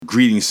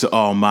Greetings to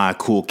all my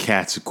cool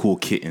cats and cool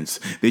kittens.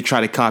 They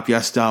try to copy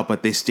our style,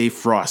 but they stay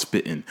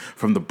frostbitten.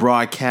 From the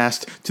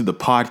broadcast to the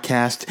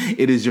podcast,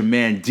 it is your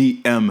man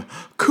DM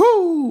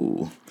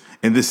Cool.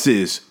 And this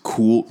is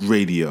Cool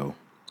Radio.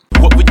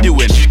 What we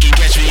doing? You can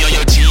catch me on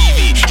your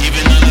TV,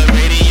 even on the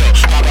radio.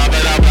 Pop up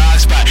at our blog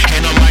spot,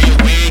 ain't no my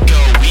way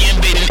go. We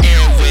invading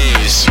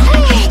airwaves.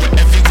 We're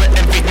everywhere,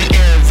 everything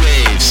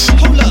airwaves.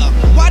 Hold up,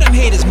 why them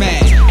haters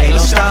mad? Ain't no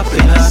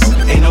stopping us,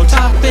 ain't no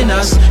topping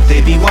us.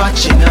 They be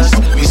watching us,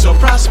 we so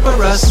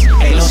prosperous.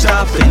 Ain't no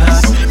stopping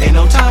us, ain't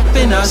no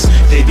topping us.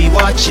 They be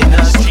watching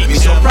us, we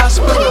so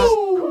prosperous.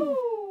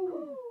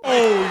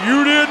 Oh,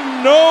 you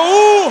didn't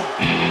know?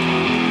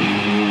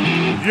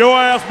 Your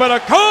ass better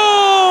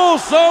call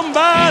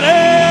somebody!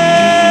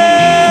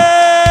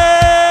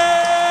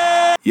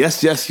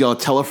 Yes, y'all.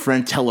 Tell a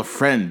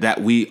friend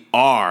that we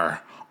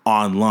are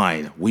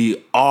online.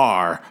 We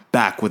are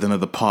back with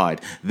another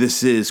pod.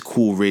 This is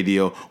Cool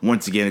Radio.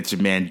 Once again, it's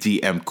your man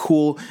DM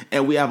Cool,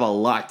 and we have a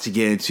lot to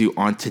get into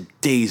on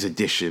today's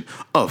edition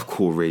of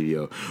Cool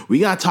Radio. We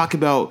gotta talk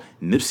about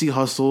Nipsey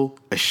Hussle,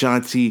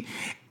 Ashanti,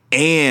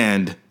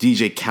 and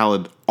DJ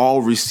Khaled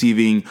all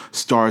receiving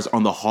stars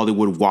on the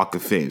Hollywood Walk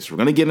of Fame. So we're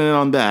gonna get in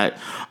on that.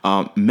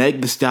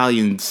 Meg Thee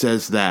Stallion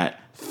says that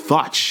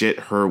Thot Shit,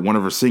 one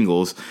of her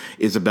singles,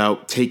 is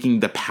about taking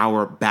the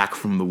power back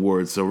from the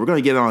words. So we're going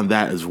to get on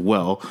that as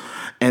well.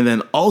 And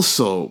then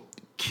also,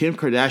 Kim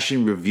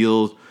Kardashian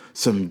revealed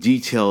some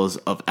details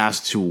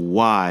as to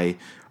why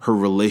her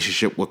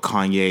relationship with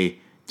Kanye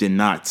did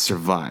not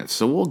survive.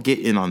 So we'll get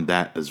in on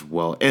that as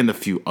well, and a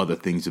few other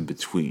things in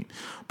between.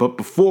 But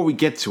before we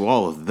get to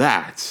all of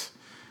that,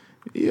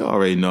 you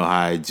already know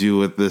how I do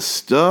with this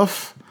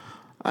stuff.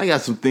 I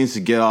got some things to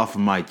get off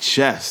of my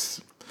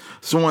chest.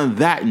 So on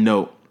that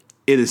note,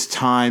 it is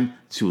time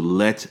to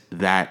let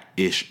that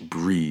ish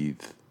breathe.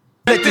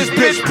 Let this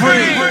bitch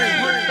breathe.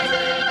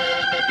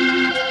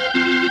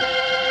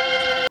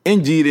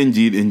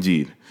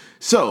 Indeed.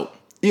 So,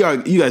 you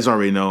guys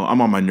already know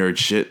I'm on my nerd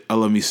shit. I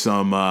love me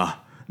some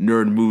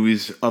nerd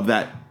movies of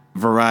that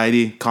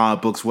variety,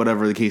 comic books,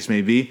 whatever the case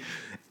may be.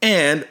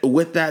 And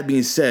with that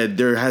being said,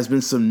 there has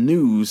been some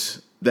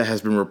news that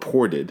has been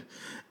reported.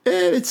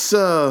 And it's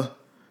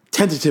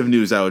tentative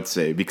news, I would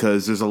say,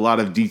 because there's a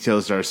lot of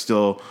details that are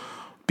still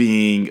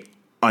being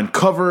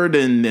uncovered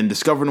and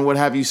discovered and what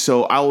have you.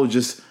 So I will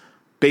just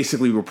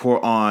basically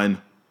report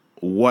on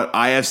what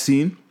I have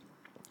seen,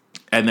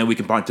 and then we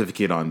can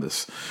pontificate on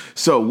this.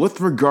 So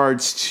with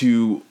regards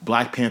to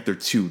Black Panther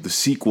 2, the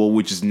sequel,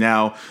 which is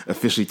now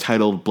officially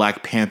titled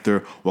Black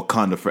Panther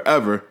Wakanda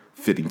Forever,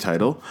 fitting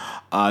title,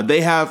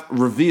 they have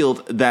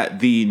revealed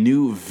that the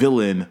new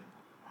villain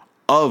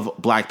of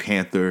Black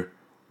Panther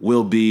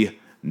will be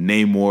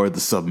Namor the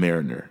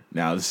Submariner.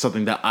 Now, this is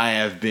something that I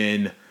have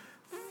been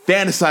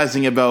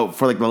fantasizing about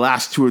for like the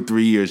last 2 or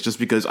 3 years, just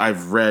because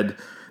I've read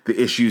the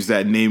issues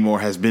that Namor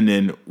has been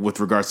in with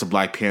regards to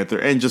Black Panther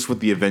and just with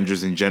the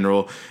Avengers in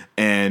general.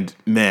 And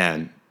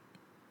man,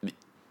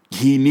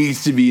 he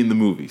needs to be in the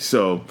movie.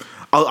 So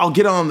I'll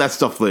get on that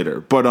stuff later.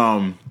 But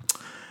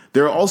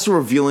they're also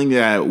revealing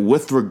that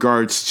with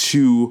regards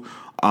to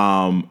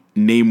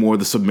Namor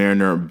the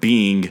Submariner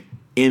being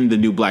in the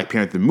new Black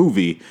Panther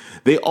movie,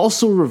 they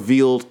also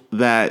revealed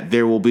that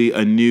there will be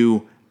a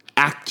new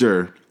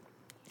actor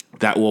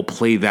that will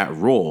play that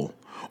role,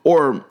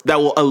 or that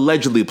will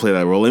allegedly play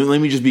that role.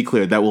 Let me just be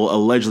clear, that will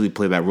allegedly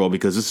play that role,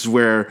 because this is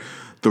where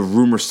the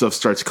rumor stuff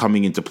starts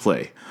coming into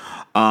play.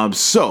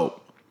 So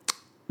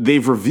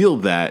they've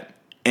revealed that,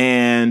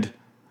 and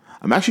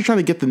I'm actually trying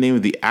to get the name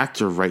of the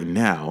actor right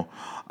now.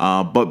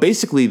 But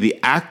basically, the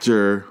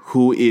actor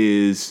who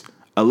is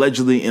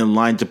allegedly in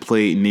line to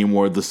play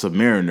Namor the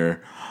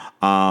Submariner,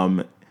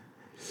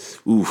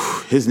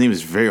 his name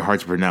is very hard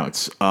to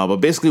pronounce. But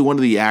basically, one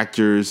of the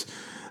actors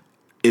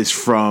is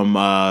from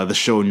the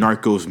show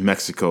Narcos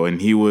Mexico,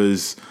 and he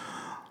was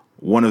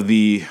one of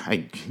the, I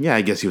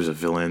guess he was a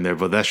villain in there,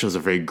 but that show's a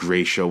very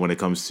gray show when it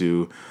comes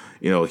to,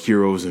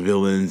 heroes and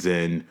villains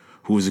and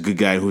who's a good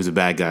guy and who's a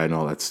bad guy and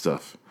all that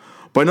stuff.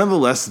 But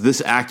nonetheless,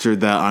 this actor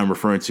that I'm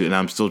referring to, and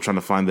I'm still trying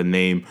to find the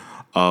name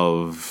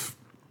of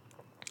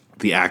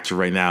the actor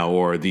right now,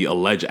 or the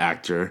alleged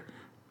actor,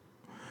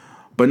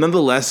 but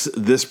nonetheless,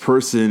 this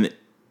person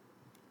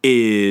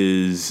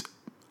is...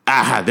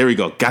 there we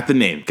go. Got the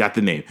name.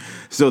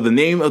 So the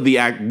name of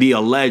the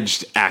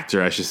alleged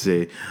actor, I should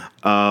say,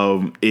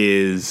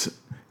 is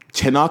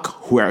Tenoch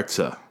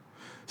Huerta.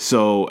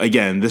 So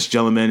again, this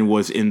gentleman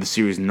was in the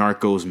series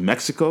Narcos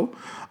Mexico.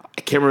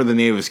 I can't remember the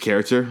name of his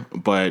character,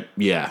 but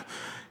yeah,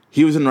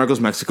 he was in Narcos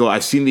Mexico.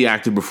 I've seen the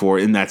actor before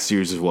in that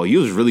series as well. He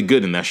was really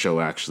good in that show,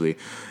 actually.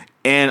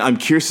 And I'm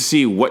curious to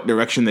see what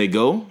direction they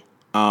go.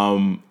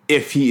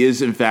 If he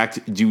is, in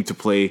fact, due to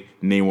play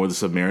Namor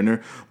the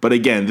Submariner. But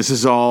again, this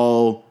is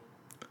all...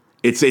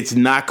 It's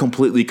not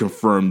completely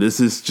confirmed. This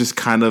is just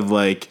kind of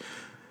like,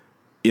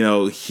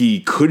 he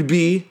could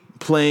be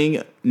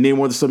playing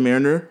Namor the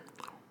Submariner,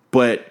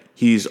 but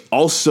he's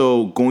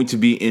also going to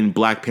be in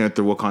Black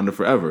Panther Wakanda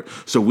Forever.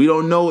 So we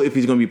don't know if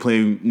he's going to be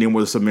playing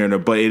Namor the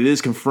Submariner, but it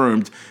is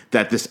confirmed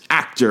that this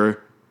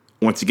actor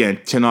once again,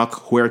 Tenoch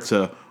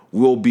Huerta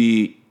will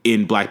be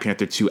in Black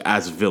Panther 2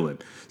 as a villain.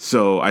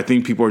 So I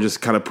think people are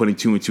just kind of putting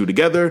two and two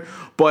together,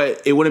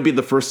 but it wouldn't be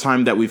the first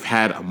time that we've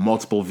had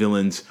multiple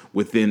villains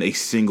within a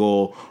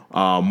single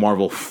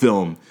Marvel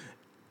film,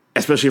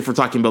 especially if we're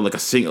talking about like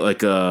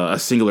a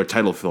singular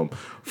title film.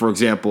 For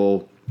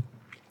example,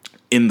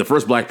 in the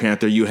first Black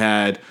Panther, you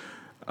had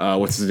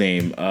what's his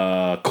name?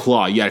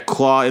 Claw. You had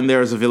Claw in there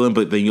as a villain,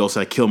 but then you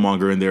also had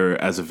Killmonger in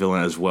there as a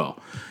villain as well.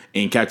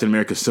 In Captain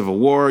America: Civil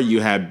War,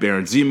 you had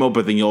Baron Zemo,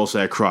 but then you also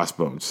had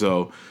Crossbones.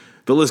 So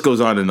the list goes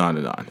on and on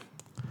and on.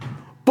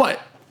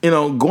 But,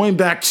 going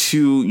back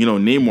to,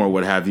 Namor,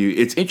 what have you,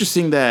 it's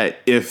interesting that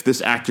if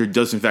this actor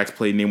does in fact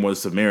play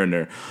Namor the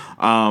Submariner,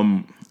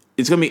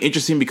 it's going to be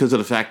interesting because of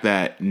the fact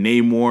that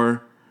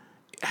Namor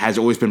has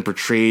always been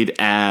portrayed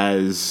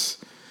as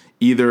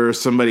either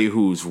somebody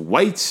who's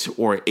white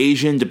or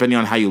Asian, depending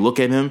on how you look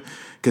at him.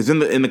 Because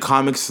in the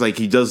comics, like,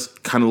 he does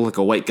kind of look like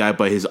a white guy,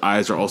 but his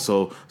eyes are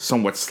also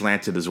somewhat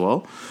slanted as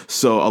well.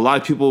 So a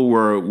lot of people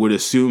would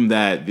assume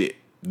that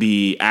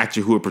the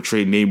actor who would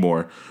portray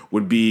Namor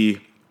would be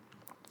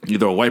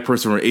either a white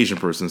person or an Asian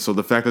person. So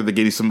the fact that they're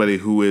getting somebody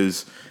who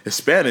is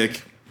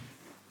Hispanic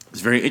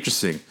is very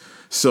interesting.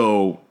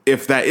 So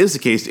if that is the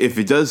case, if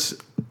it does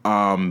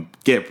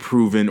get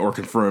proven or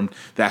confirmed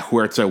that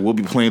Huerta will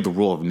be playing the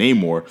role of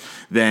Namor,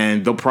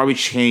 then they'll probably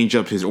change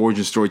up his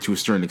origin story to a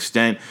certain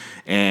extent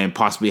and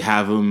possibly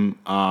have him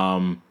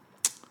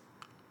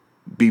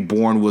be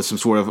born with some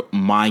sort of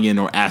Mayan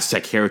or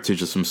Aztec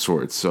heritage of some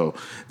sort. So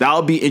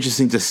that'll be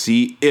interesting to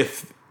see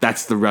if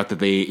that's the route that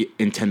they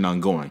intend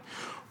on going.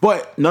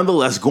 But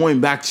nonetheless,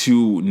 going back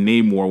to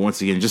Namor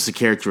once again, just the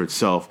character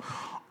itself,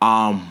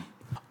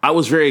 I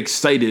was very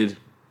excited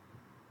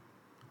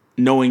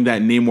knowing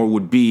that Namor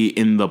would be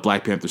in the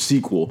Black Panther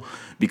sequel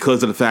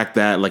because of the fact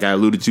that, like I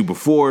alluded to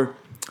before,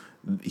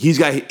 he's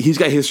got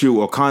history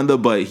with Wakanda,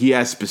 but he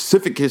has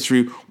specific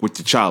history with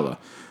T'Challa.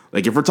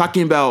 Like, if we're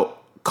talking about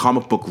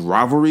comic book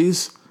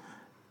rivalries,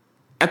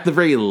 at the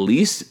very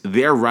least,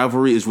 their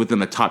rivalry is within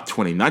the top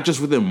 20, not just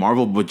within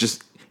Marvel, but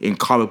just in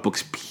comic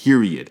books,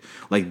 period.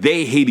 Like,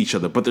 they hate each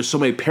other, but there's so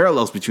many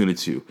parallels between the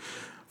two.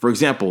 For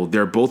example,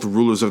 they're both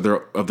rulers of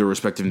their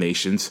respective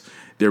nations.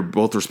 Their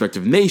both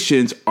respective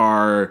nations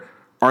are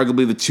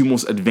arguably the two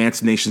most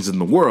advanced nations in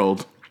the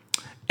world.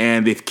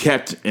 And they've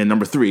kept, and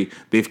number three,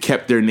 they've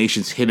kept their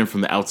nations hidden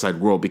from the outside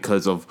world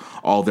because of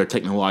all their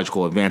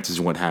technological advances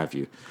and what have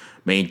you.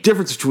 Main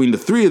difference between the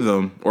three of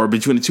them, or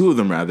between the two of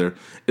them rather,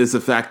 is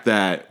the fact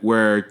that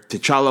where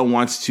T'Challa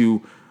wants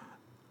to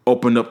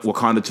open up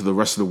Wakanda to the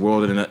rest of the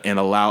world and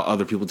allow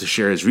other people to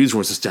share his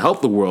resources to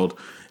help the world,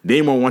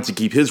 Namor wants to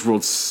keep his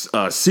world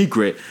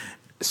secret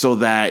so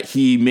that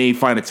he may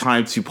find a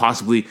time to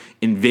possibly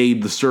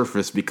invade the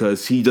surface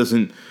because he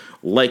doesn't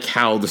like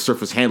how the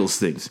surface handles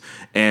things.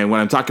 And when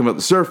I'm talking about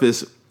the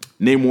surface,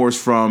 Namor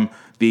is from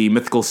the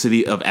mythical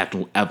city of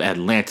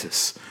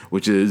Atlantis,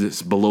 which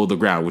is below the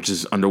ground, which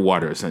is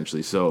underwater,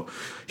 essentially. So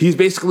he's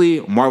basically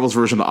Marvel's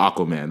version of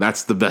Aquaman.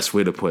 That's the best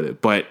way to put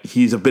it. But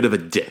he's a bit of a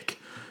dick.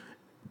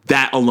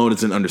 That alone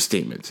is an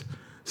understatement.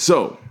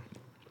 So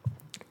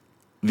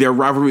their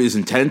rivalry is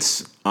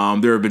intense.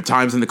 There have been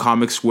times in the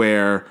comics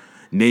where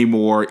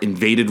Namor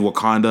invaded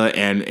Wakanda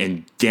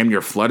and damn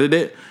near flooded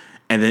it.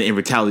 And then in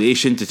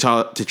retaliation,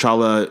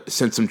 T'Challa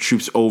sent some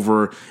troops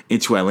over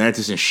into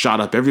Atlantis and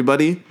shot up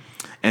everybody.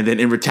 And then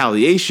in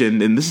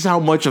retaliation, and this is how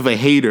much of a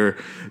hater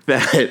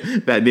that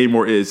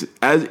Namor is,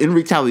 as in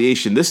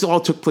retaliation, this all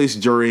took place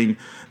during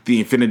the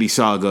Infinity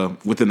Saga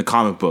within the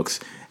comic books.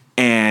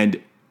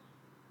 And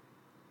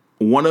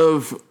one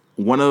of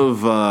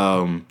Thanos'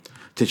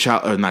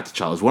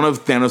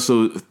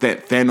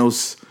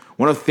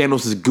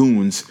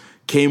 goons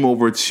came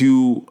over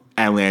to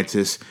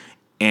Atlantis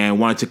and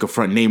wanted to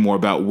confront Namor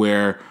about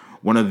where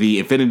one of the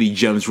Infinity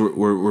Gems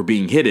were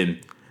being hidden.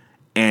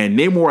 And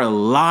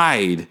Namor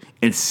lied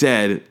and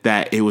said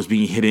that it was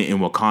being hidden in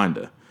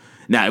Wakanda.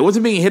 Now, it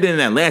wasn't being hidden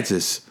in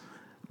Atlantis,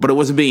 but it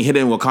wasn't being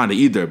hidden in Wakanda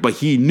either. But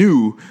he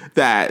knew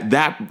that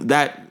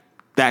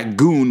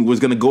goon was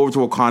going to go over to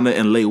Wakanda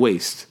and lay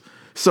waste.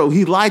 So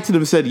he lied to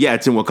them and said, yeah,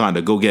 it's in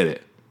Wakanda. Go get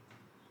it.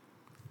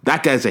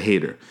 That guy's a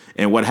hater.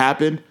 And what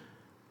happened?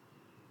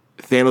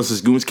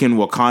 Thanos' goons came to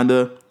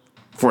Wakanda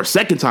for a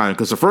second time,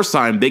 because the first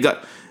time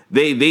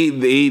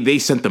they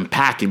sent them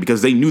packing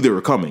because they knew they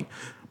were coming.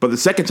 But the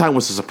second time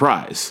was a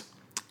surprise.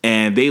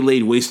 And they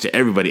laid waste to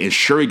everybody. And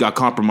Shuri got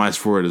compromised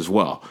for it as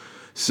well.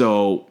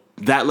 So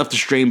that left a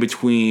strain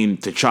between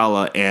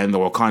T'Challa and the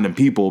Wakandan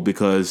people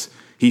because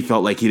they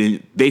felt like he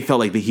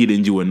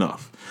didn't do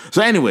enough.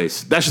 So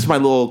anyways, that's just my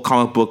little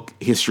comic book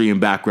history and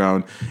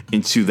background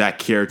into that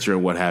character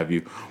and what have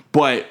you.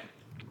 But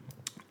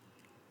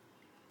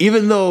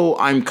even though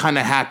I'm kind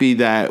of happy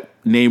that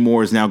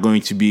Namor is now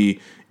going to be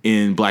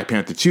in Black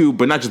Panther 2,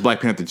 but not just Black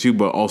Panther 2,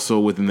 but also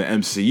within the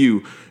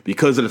MCU,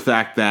 because of the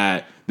fact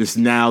that this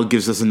now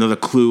gives us another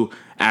clue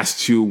as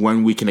to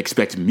when we can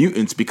expect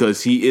mutants,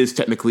 because he is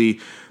technically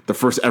the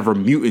first ever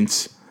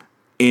mutant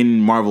in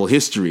Marvel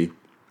history.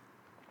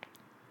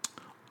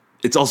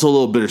 It's also a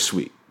little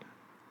bittersweet.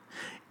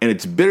 And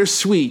it's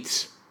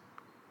bittersweet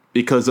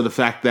because of the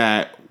fact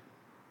that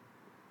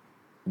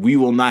we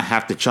will not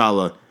have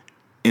T'Challa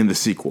in the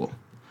sequel.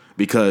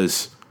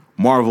 Because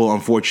Marvel,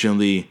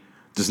 unfortunately,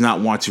 does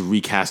not want to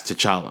recast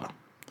T'Challa.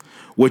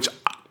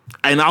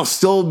 And I'll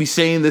still be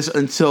saying this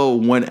until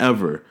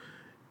whenever.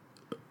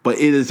 But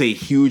it is a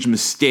huge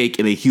mistake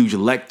and a huge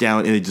letdown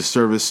and a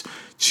disservice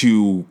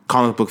to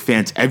comic book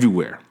fans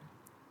everywhere.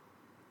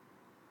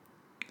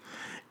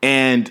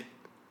 And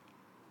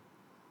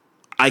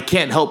I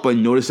can't help but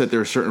notice that there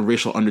are certain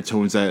racial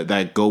undertones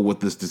that go with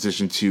this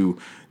decision to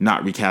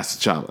not recast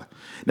T'Challa.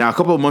 Now, a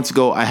couple of months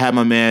ago, I had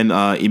my man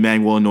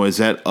Emmanuel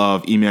Noisette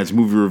of Eman's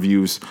Movie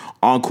Reviews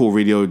on Cool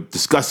Radio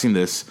discussing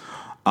this,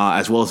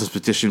 as well as his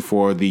petition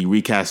for the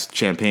recast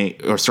T'Challa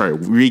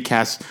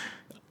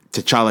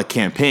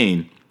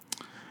campaign.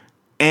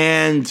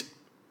 And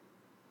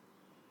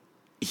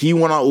he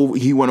went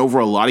over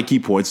a lot of key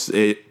points.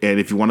 And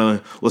if you want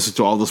to listen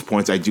to all those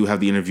points, I do have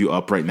the interview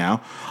up right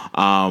now.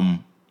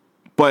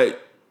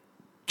 But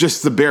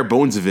just the bare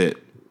bones of it,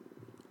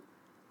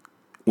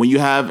 when you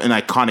have an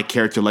iconic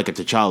character like a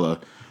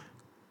T'Challa,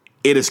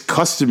 it is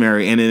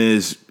customary and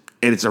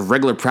it's a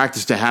regular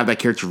practice to have that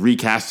character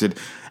recasted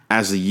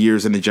as the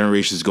years and the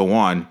generations go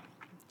on,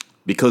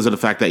 because of the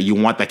fact that you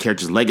want that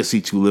character's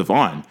legacy to live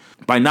on.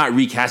 By not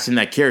recasting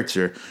that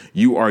character,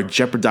 you are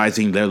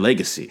jeopardizing their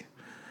legacy.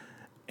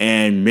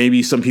 And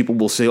maybe some people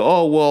will say,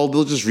 oh, well,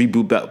 they'll just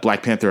reboot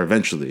Black Panther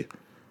eventually.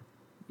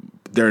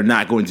 They're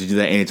not going to do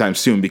that anytime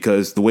soon,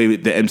 because the way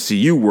the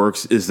MCU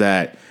works is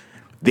that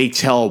they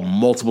tell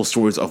multiple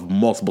stories of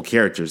multiple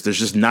characters. There's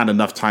just not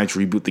enough time to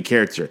reboot the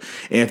character.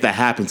 And if that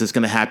happens, it's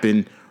going to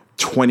happen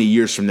 20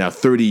 years from now,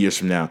 30 years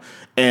from now.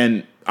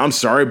 And I'm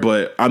sorry,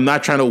 but I'm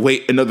not trying to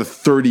wait another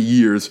 30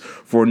 years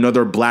for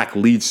another black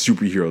lead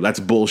superhero. That's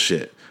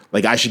bullshit.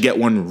 Like, I should get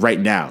one right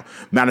now.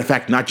 Matter of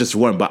fact, not just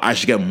one, but I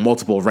should get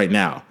multiple right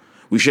now.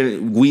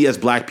 We as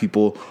black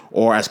people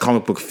or as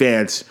comic book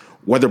fans,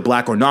 whether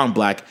black or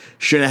non-black,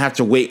 shouldn't have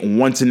to wait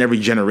once in every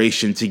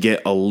generation to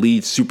get a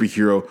lead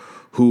superhero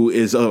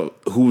who's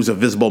a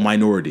visible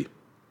minority.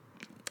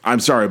 I'm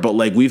sorry, but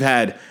like, we've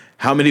had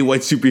how many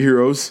white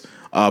superheroes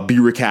be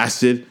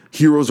recasted,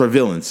 heroes or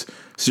villains?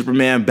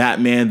 Superman,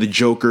 Batman, the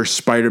Joker,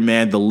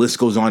 Spider-Man, the list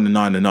goes on and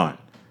on and on.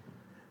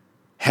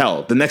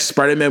 Hell, the next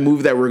Spider-Man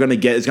movie that we're going to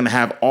get is going to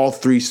have all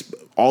three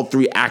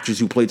actors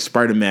who played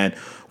Spider-Man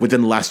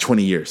within the last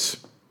 20 years.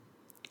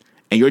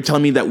 And you're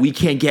telling me that we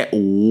can't get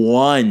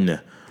one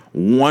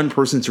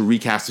person to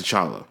recast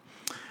T'Challa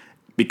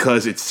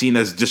because it's seen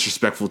as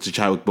disrespectful to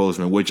Chadwick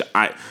Boseman, which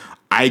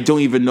I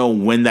don't even know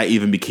when that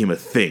even became a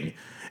thing.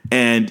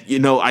 And, you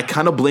know, I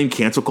kind of blame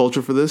cancel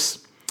culture for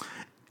this.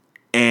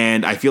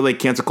 And I feel like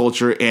cancel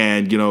culture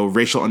and, you know,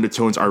 racial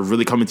undertones are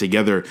really coming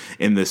together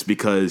in this,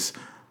 because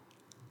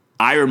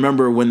I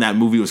remember when that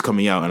movie was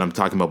coming out, and I'm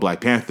talking about Black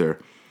Panther,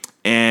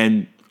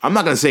 and I'm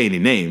not going to say any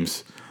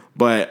names,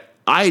 but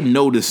I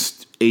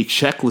noticed a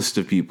checklist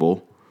of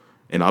people,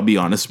 and I'll be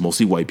honest,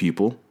 mostly white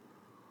people,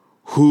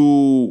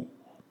 who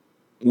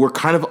were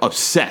kind of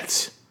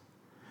upset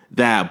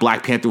that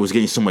Black Panther was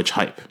getting so much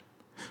hype.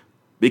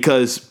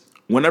 Because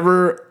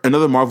whenever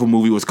another Marvel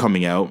movie was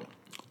coming out,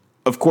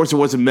 of course, it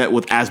wasn't met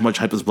with as much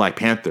hype as Black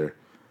Panther.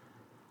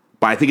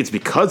 But I think it's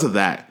because of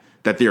that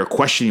they are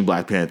questioning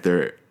Black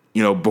Panther,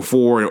 you know,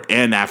 before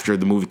and after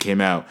the movie came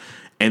out.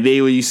 And they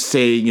used to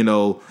say, you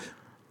know,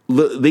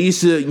 they used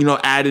to, you know,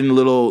 add in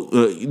little,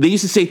 they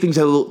used to say things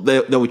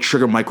that would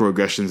trigger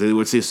microaggressions. They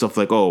would say stuff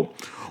like, oh,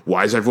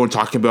 why is everyone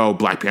talking about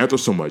Black Panther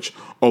so much?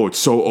 Oh, it's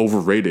so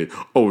overrated.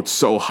 Oh, it's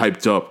so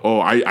hyped up.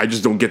 Oh, I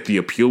just don't get the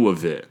appeal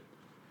of it.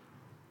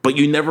 But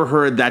you never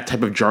heard that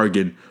type of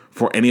jargon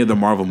for any of the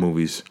Marvel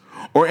movies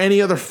or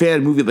any other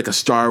fan movie like a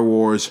Star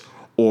Wars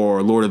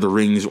or Lord of the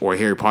Rings or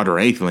Harry Potter or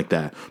anything like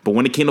that. But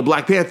when it came to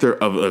Black Panther,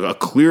 a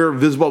clear,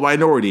 visible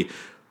minority,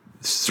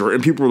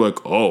 certain people were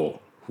like, oh,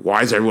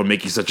 why is everyone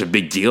making such a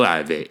big deal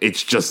out of it?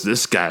 It's just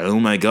this guy. Oh,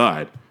 my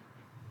God.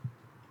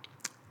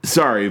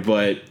 Sorry,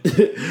 but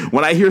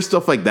when I hear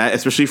stuff like that,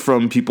 especially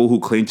from people who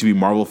claim to be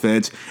Marvel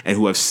fans and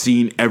who have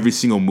seen every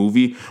single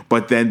movie,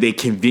 but then they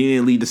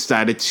conveniently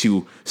decided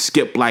to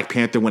skip Black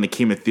Panther when it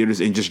came in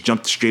theaters and just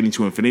jumped straight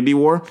into Infinity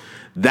War,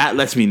 that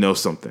lets me know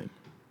something.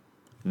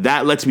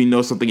 That lets me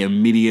know something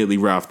immediately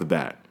right off the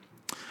bat.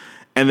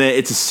 And then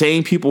it's the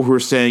same people who are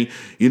saying,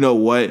 you know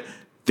what,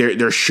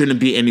 there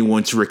shouldn't be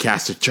anyone to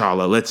recast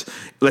T'Challa.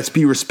 Let's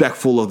be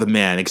respectful of the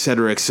man, et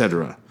cetera, et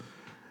cetera.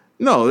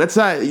 No, that's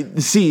not.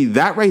 See,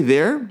 that right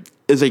there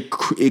is a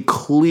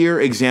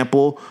clear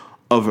example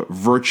of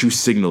virtue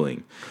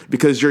signaling,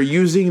 because you're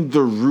using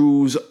the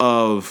ruse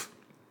of,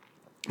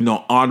 you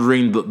know,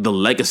 honoring the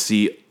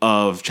legacy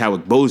of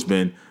Chadwick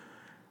Boseman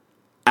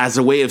as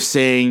a way of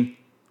saying,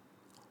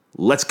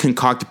 let's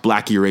concoct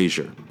black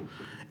erasure.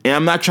 And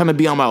I'm not trying to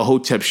be on my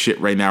Hotep shit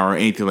right now or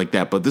anything like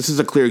that, but this is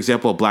a clear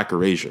example of black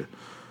erasure.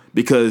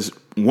 Because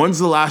when's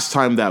the last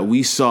time that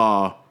we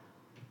saw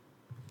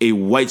a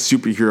white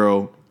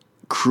superhero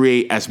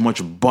create as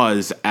much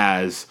buzz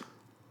as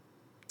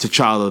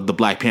T'Challa, the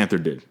Black Panther,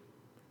 did?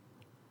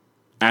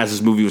 as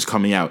this movie was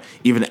coming out,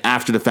 even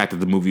after the fact that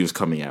the movie was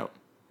coming out.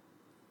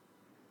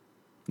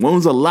 When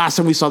was the last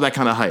time we saw that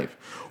kind of hype?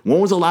 When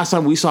was the last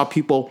time we saw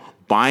people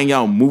buying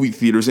out movie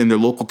theaters in their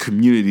local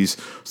communities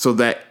so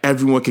that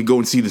everyone could go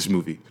and see this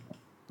movie?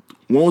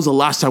 When was the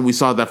last time we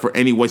saw that for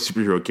any white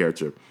superhero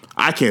character?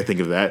 I can't think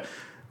of that.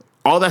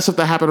 All that stuff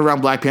that happened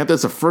around Black Panther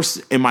is the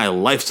first in my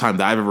lifetime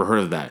that I've ever heard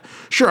of that.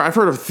 Sure, I've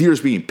heard of theaters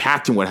being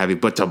packed and what have you,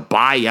 but to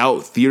buy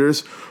out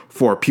theaters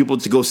for people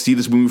to go see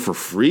this movie for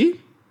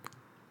free?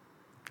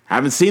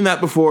 Haven't seen that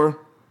before,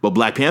 but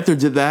Black Panther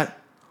did that.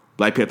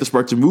 Black Panther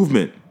sparked a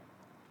movement.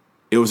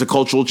 It was a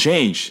cultural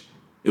change.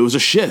 It was a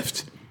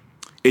shift.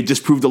 It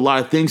just proved a lot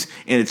of things,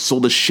 and it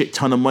sold a shit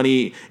ton of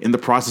money in the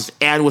process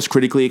and was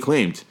critically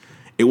acclaimed.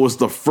 It was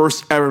the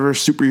first ever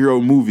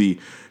superhero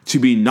movie to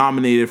be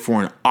nominated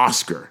for an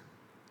Oscar.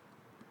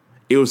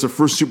 It was the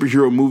first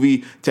superhero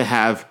movie to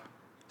have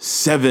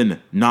 7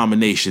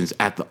 nominations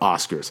at the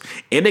Oscars.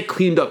 And it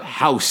cleaned up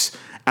house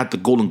at the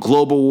Golden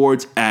Globe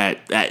Awards, at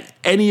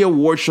any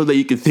award show that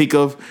you can think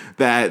of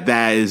that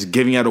is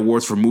giving out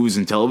awards for movies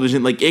and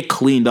television. Like, it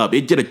cleaned up.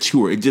 It did a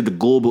tour. It did the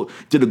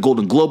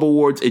Golden Globe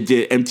Awards. It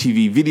did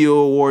MTV Video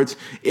Awards.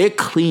 It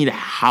cleaned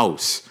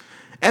house.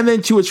 And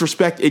then, to its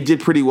respect, it did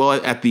pretty well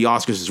at the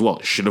Oscars as well.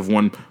 It should have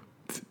won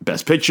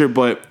Best Picture,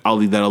 but I'll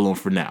leave that alone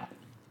for now.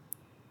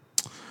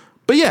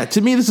 But yeah,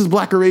 to me, this is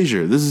Black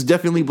erasure. This is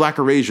definitely Black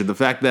erasure. The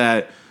fact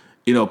that,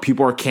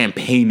 people are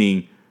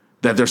campaigning,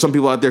 that there's some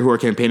people out there who are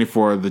campaigning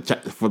for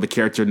the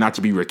character not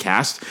to be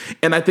recast.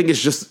 And I think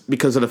it's just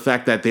because of the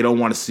fact that they don't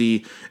want to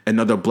see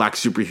another Black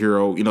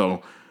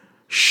superhero,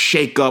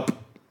 shake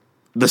up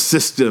the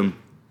system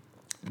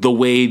the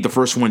way the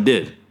first one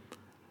did.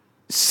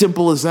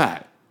 Simple as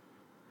that.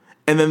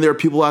 And then there are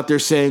people out there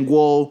saying,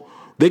 well,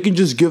 they can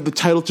just give the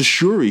title to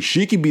Shuri.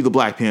 She can be the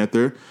Black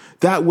Panther.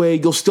 That way,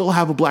 you'll still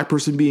have a Black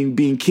person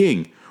being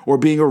king or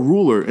being a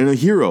ruler and a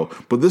hero.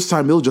 But this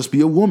time, it'll just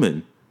be a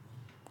woman.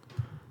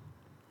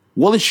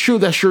 Well, it's true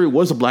that Shuri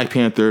was a Black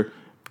Panther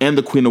and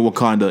the Queen of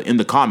Wakanda in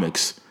the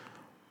comics,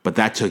 but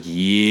that took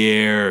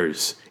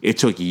years. It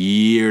took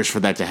years for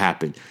that to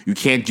happen. You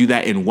can't do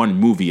that in one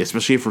movie,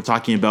 especially if we're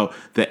talking about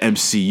the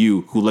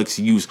MCU, who likes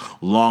to use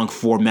long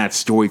format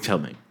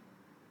storytelling.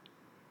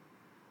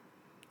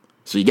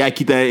 So you got to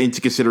keep that into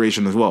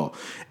consideration as well.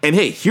 And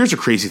hey, here's a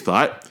crazy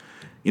thought.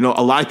 A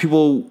lot of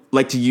people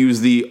like to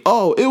use it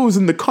was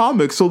in the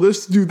comics, so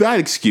let's do that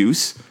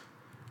excuse.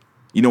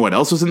 You know what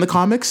else was in the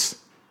comics?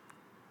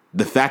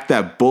 The fact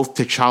that both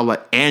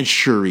T'Challa and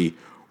Shuri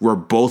were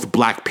both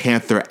Black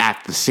Panther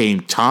at the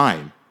same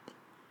time.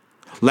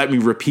 Let me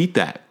repeat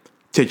that.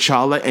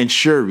 T'Challa and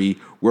Shuri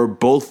were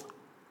both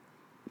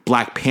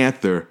Black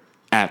Panther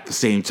at the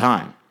same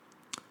time.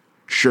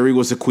 Shuri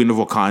was the Queen of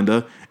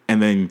Wakanda,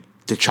 and then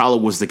T'Challa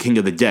was the King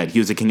of the Dead. He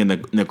was the King of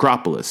the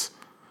Necropolis.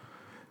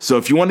 So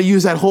if you want to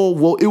use that whole,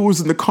 well, it was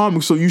in the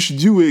comics, so you should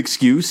do it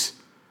excuse,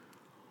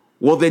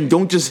 well, then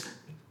don't just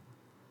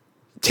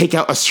take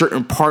out a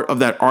certain part of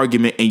that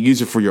argument and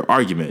use it for your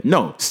argument.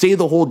 No, say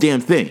the whole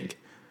damn thing.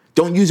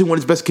 Don't use it when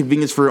it's best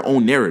convenience for your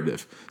own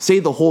narrative. Say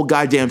the whole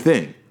goddamn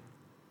thing.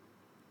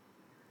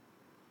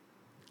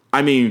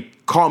 I mean,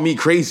 call me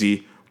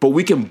crazy, but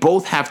we can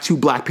both have 2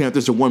 Black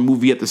Panthers in one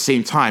movie at the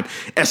same time,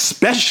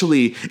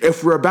 especially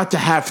if we're about to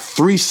have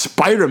 3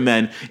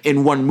 Spider-Men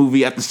in one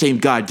movie at the same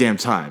goddamn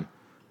time.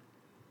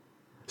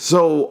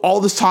 So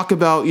all this talk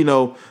about,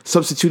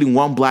 substituting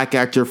one Black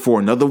actor for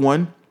another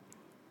one,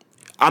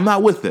 I'm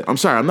not with it. I'm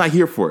sorry. I'm not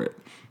here for it.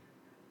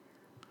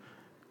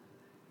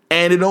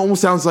 And it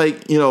almost sounds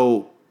like,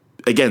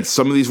 again,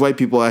 some of these white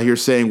people out here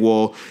saying,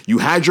 well, you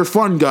had your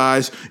fun,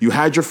 guys. You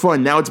had your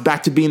fun. Now it's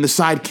back to being the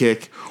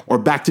sidekick or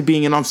back to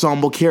being an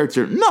ensemble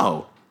character.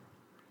 No.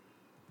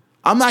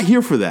 I'm not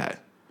here for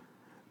that.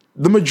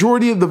 The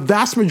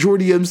vast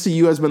majority of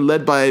MCU has been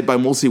led by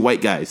mostly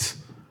white guys.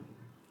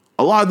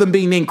 A lot of them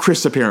being named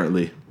Chris,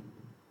 apparently.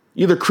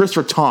 Either Chris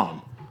or Tom.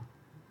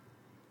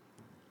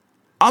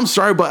 I'm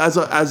sorry, but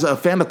as a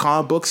fan of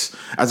comic books,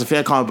 as a fan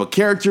of comic book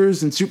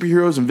characters and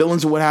superheroes and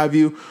villains and what have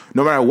you,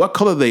 no matter what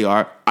color they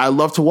are, I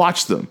love to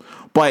watch them.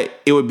 But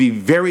it would be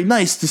very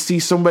nice to see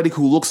somebody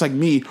who looks like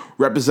me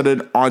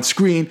represented on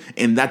screen,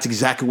 and that's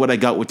exactly what I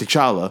got with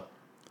T'Challa.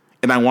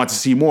 And I want to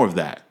see more of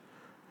that.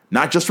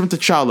 Not just from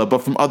T'Challa, but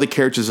from other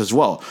characters as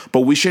well.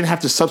 But we shouldn't have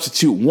to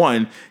substitute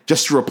one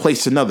just to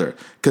replace another,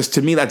 because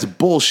to me, that's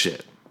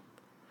bullshit.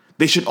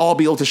 They should all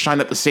be able to shine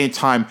at the same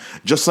time,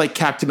 just like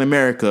Captain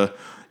America,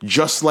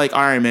 just like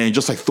Iron Man,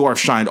 just like Thor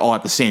shined all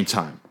at the same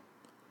time.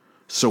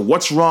 So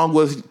what's wrong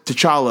with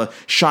T'Challa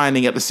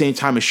shining at the same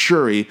time as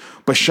Shuri,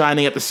 but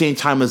shining at the same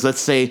time as, let's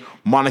say,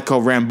 Monica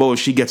Rambeau,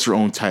 she gets her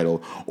own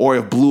title, or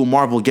if Blue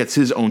Marvel gets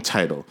his own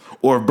title,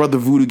 or if Brother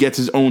Voodoo gets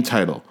his own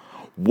title?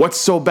 What's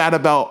so bad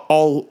about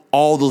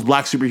all those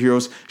Black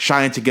superheroes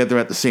shining together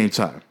at the same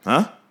time,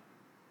 huh?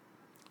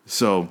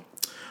 So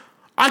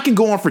I can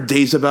go on for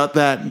days about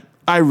that.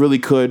 I really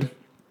could.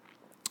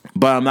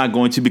 But I'm not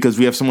going to, because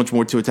we have so much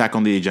more to attack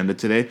on the agenda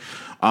today.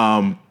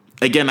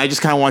 Again, I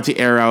just kind of want to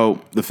air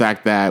out the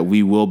fact that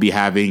we will be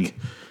having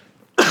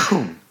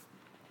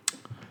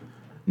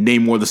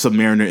Namor the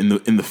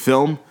Submariner in the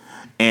film.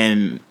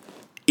 And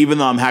even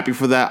though I'm happy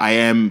for that, I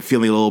am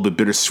feeling a little bit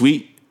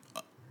bittersweet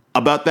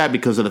about that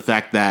because of the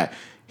fact that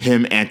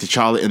him and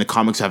T'Challa in the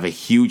comics have a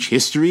huge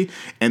history,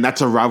 and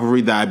that's a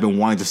rivalry that I've been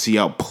wanting to see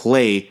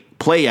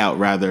play out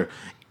rather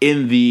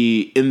in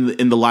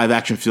the live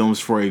action films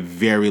for a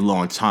very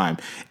long time.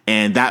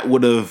 And that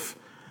would have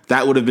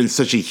been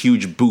such a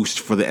huge boost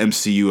for the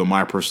MCU, in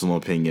my personal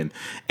opinion.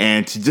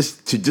 And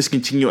to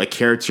discontinue a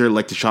character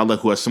like T'Challa,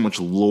 who has so much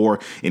lore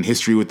and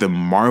history within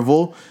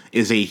Marvel,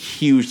 is a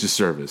huge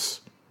disservice.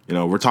 You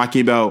know, we're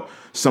talking about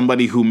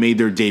somebody who made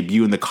their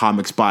debut in the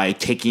comics by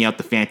taking out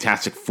the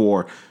Fantastic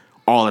Four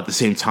all at the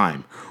same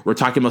time. We're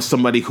talking about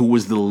somebody who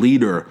was the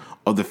leader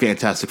of the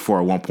Fantastic Four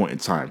at one point in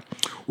time.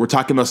 We're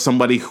talking about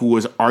somebody who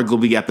was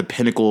arguably at the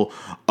pinnacle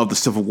of the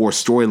Civil War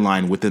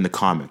storyline within the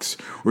comics.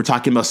 We're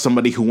talking about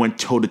somebody who went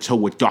toe-to-toe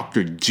with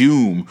Doctor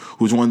Doom,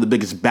 who's one of the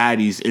biggest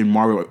baddies in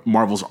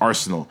Marvel's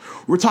arsenal.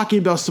 We're talking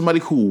about somebody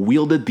who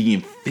wielded the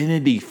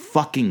Infinity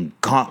fucking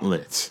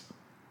Gauntlet.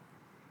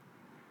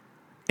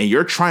 And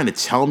you're trying to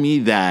tell me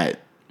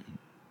that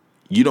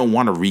you don't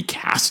want to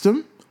recast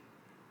him?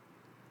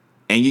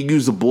 And you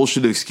use the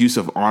bullshit excuse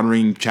of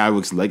honoring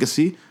Chadwick's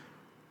legacy?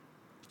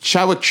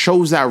 Chadwick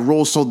chose that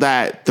role so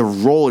that the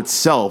role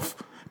itself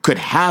could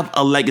have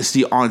a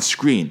legacy on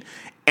screen.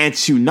 And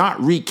to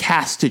not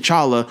recast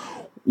T'Challa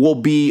will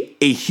be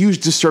a huge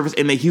disservice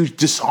and a huge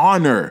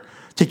dishonor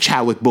to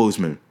Chadwick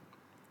Boseman.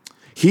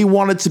 He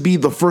wanted to be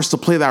the first to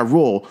play that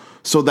role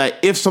so that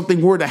if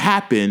something were to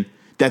happen,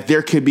 that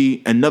there could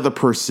be another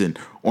person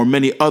or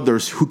many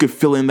others who could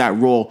fill in that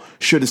role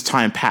should his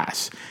time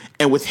pass.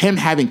 And with him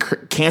having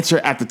cancer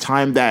at the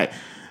time that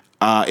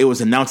it was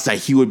announced that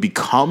he would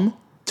become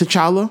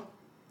T'Challa,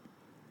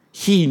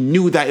 he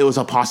knew that it was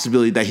a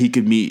possibility that he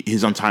could meet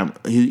his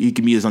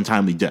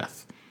untimely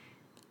death.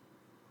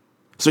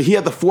 So he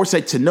had the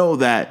foresight to know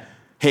that,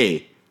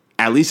 hey,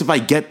 at least if I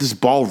get this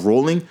ball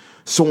rolling,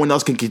 someone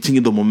else can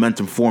continue the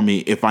momentum for me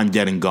if I'm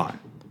dead and gone.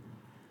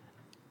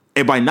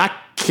 And by not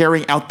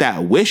carrying out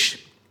that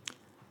wish,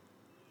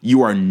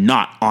 you are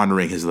not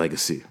honoring his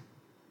legacy.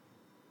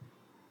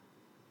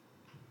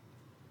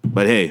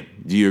 But hey,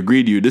 do you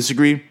agree? Do you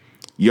disagree?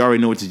 You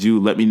already know what to do.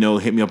 Let me know.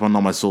 Hit me up on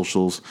all my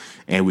socials,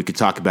 and we could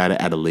talk about it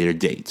at a later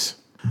date.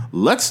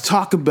 Let's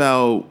talk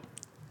about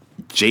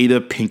Jada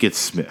Pinkett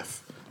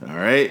Smith. All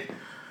right.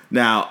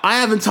 Now, I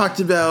haven't talked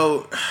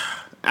about...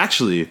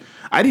 Actually,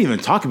 I didn't even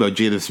talk about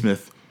Jada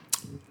Smith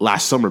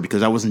last summer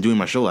because I wasn't doing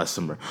my show last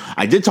summer.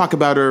 I did talk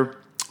about her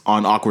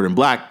on Awkward and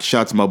Black.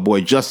 Shout out to my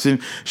boy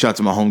Justin. Shout out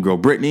to my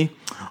homegirl Brittany.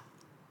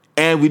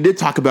 And we did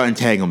talk about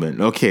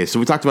entanglement. Okay, so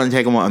we talked about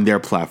entanglement on their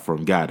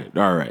platform. Got it.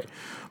 All right.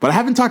 But I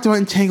haven't talked about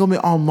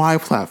entanglement on my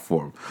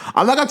platform.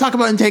 I'm not going to talk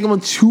about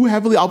entanglement too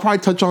heavily. I'll probably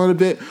touch on it a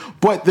bit.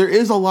 But there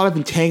is a lot of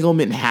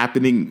entanglement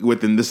happening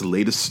within this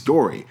latest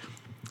story.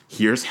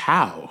 Here's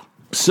how.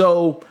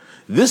 So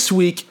this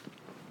week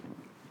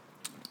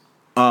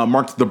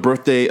marked the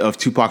birthday of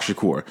Tupac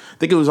Shakur. I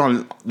think it was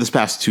on this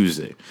past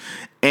Tuesday.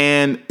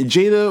 And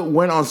Jada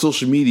went on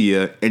social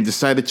media and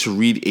decided to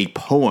read a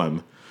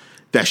poem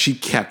that she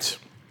kept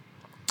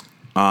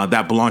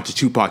that belonged to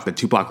Tupac, that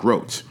Tupac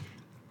wrote.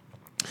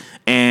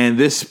 And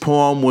this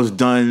poem was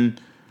done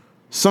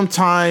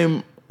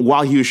sometime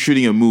while he was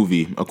shooting a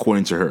movie,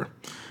 according to her.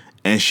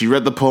 And she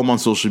read the poem on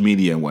social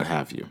media and what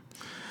have you.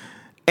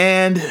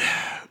 And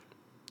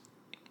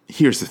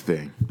here's the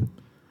thing.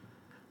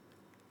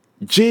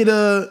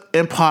 Jada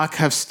and Pac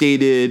have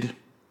stated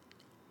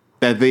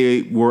that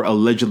they were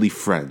allegedly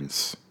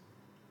friends.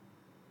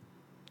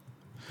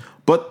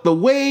 But the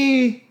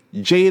way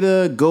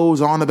Jada goes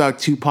on about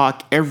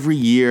Tupac every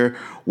year,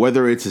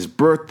 whether it's his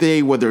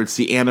birthday, whether it's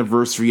the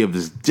anniversary of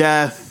his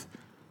death,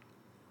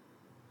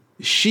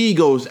 she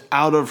goes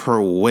out of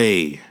her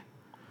way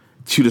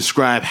to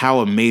describe how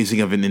amazing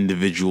of an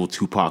individual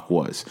Tupac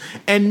was.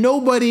 And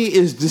nobody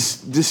is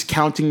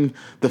discounting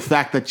the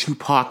fact that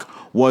Tupac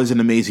was an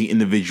amazing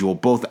individual,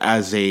 both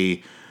as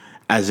a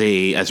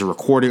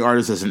recording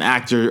artist, as an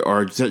actor,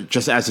 or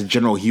just as a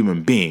general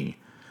human being.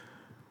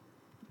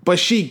 But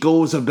she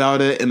goes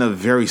about it in a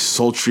very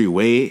sultry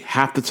way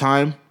half the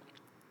time.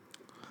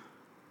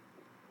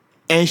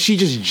 And she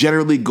just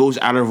generally goes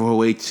out of her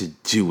way to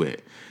do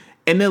it.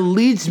 And it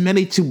leads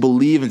many to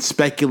believe and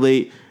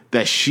speculate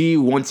that she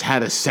once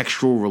had a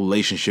sexual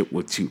relationship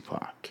with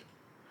Tupac.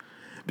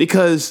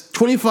 Because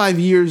 25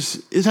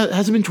 years,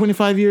 has it been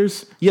 25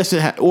 years? Yes,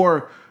 it has.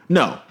 Or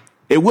no,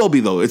 it will be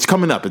though. It's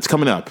coming up.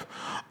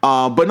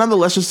 But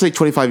nonetheless, just say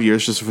 25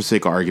 years just for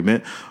sake of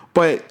argument.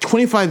 But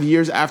 25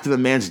 years after the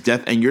man's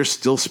death and you're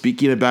still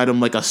speaking about him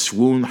like a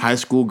swoon high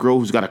school girl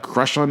who's got a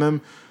crush on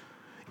him,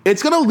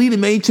 it's going to lead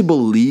many to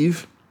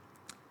believe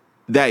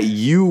that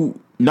you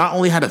not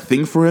only had a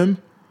thing for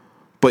him,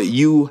 but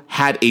you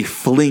had a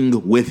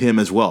fling with him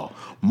as well.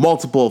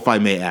 Multiple, if I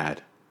may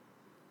add.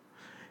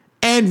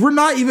 And we're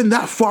not even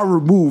that far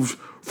removed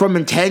from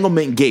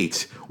Entanglement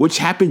Gate, which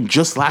happened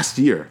just last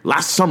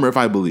summer, if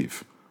I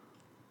believe.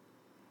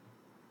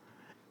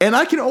 And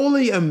I can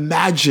only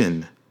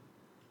imagine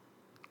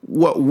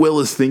what Will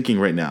is thinking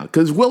right now.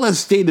 Because Will has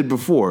stated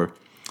before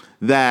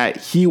that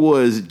he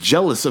was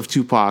jealous of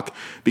Tupac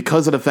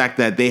because of the fact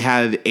that they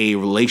had a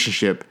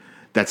relationship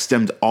that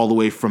stemmed all the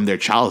way from their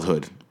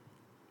childhood,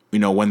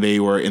 when they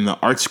were in the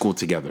art school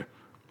together.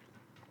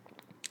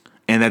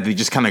 And that they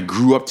just kind of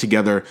grew up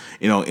together,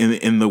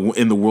 in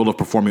the world of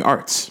performing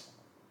arts.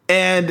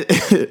 And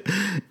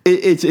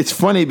it's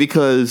funny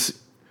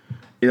because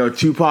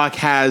Tupac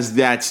has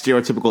that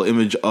stereotypical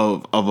image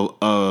of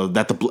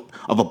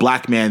a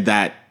black man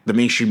that the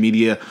mainstream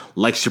media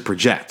likes to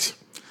project.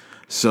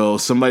 So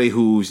somebody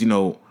who's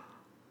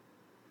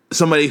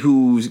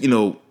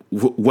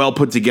well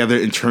put together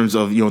in terms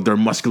of their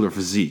muscular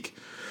physique,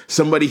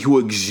 somebody who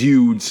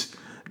exudes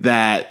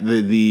that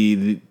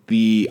the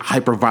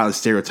hyper violent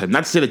stereotype.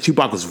 Not to say that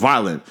Tupac was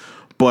violent,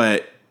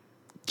 but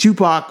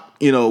Tupac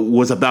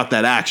was about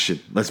that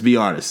action. Let's be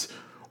honest,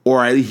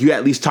 or he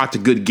at least talked a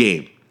good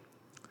game.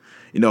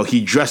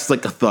 He dressed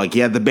like a thug. He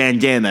had the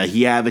bandana.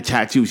 He had the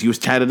tattoos. He was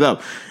tatted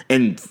up.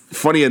 And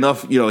funny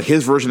enough,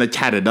 his version of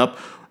tatted up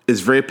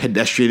is very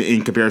pedestrian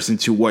in comparison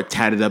to what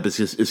tatted up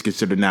is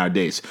considered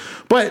nowadays.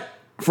 But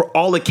for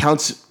all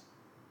accounts,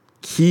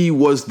 he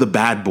was the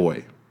bad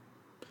boy.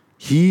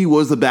 He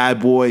was the bad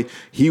boy.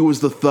 He was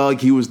the thug.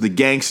 He was the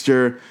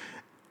gangster.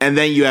 And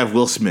then you have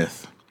Will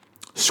Smith.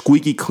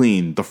 Squeaky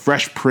clean. The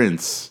Fresh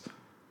Prince.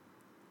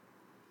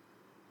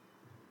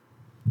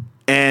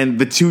 And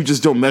the two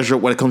just don't measure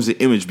up when it comes to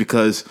image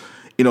because,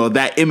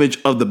 that image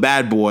of the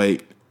bad boy,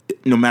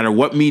 no matter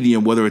what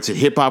medium, whether it's in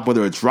hip-hop,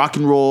 whether it's rock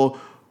and roll,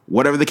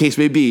 whatever the case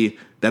may be,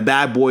 that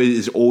bad boy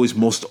is always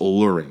most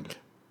alluring.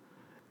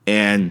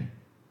 And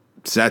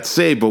sad to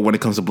say, but when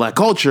it comes to black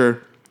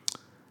culture,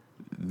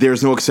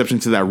 there's no exception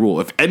to that rule.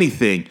 If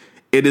anything,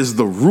 it is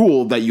the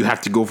rule that you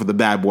have to go for the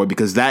bad boy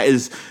because that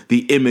is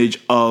the image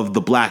of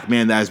the black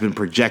man that has been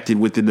projected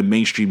within the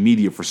mainstream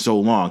media for so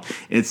long.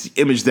 And it's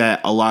the image that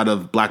a lot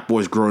of black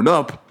boys growing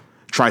up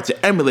try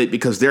to emulate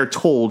because they're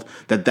told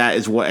that that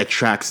is what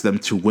attracts them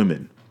to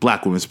women,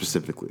 black women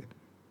specifically.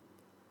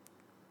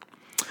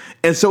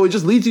 And so it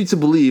just leads you to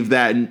believe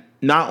that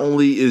not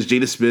only is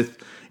Jada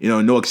Smith,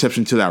 no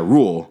exception to that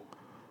rule,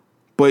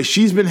 but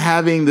she's been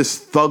having this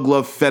thug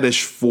love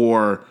fetish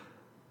for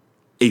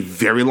a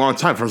very long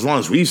time, for as long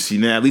as we've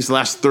seen it, at least the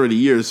last 30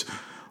 years,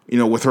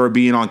 with her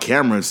being on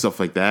camera and stuff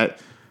like that.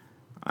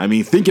 I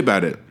mean, think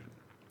about it.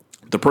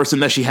 The person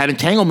that she had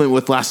entanglement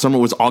with last summer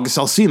was August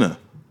Alsina.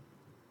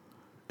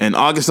 And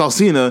August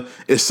Alsina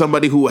is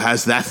somebody who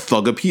has that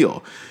thug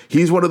appeal.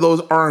 He's one of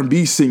those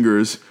R&B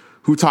singers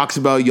who talks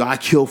about, yo, I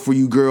kill for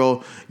you,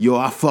 girl. Yo,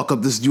 I fuck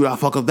up this dude. I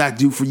fuck up that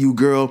dude for you,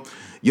 girl.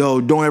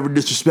 Yo, don't ever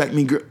disrespect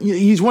me, girl.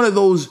 He's one of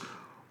those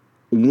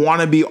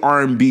wannabe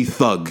R&B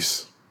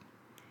thugs.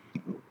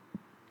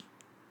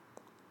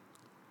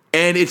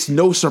 And it's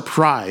no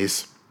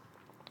surprise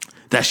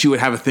that she would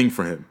have a thing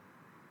for him.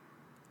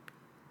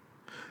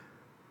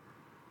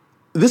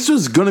 This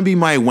was going to be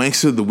my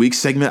Wankster of the Week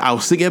segment. I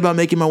was thinking about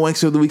making my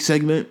Wankster of the Week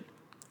segment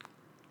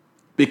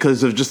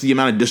because of just the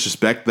amount of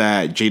disrespect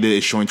that Jada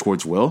is showing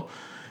towards Will.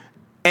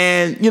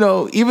 And,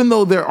 even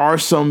though there are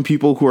some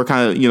people who are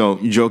kind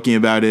of, joking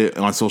about it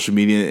on social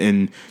media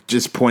and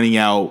just pointing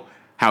out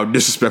how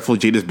disrespectful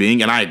Jada's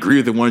being, and I agree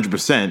with it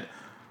 100%,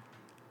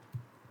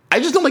 I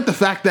just don't like the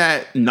fact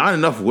that not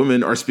enough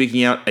women are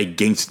speaking out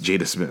against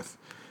Jada Smith.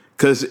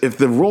 Because if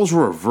the roles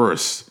were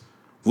reversed,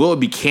 Will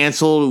would be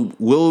canceled.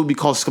 Will would be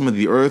called scum of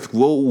the earth.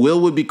 Will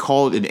would be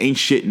called an ain't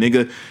shit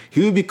nigga.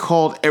 He would be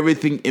called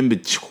everything in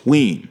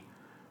between.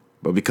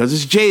 But because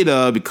it's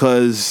Jada,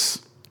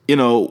 because,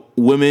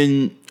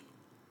 women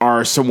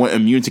are somewhat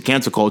immune to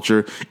cancel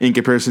culture in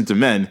comparison to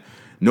men,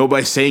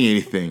 nobody's saying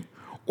anything.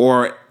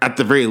 Or at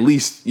the very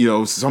least,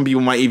 some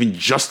people might even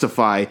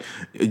justify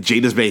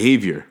Jada's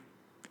behavior.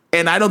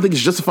 And I don't think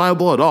it's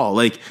justifiable at all.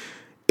 Like,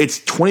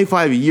 it's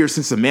 25 years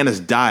since the man has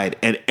died,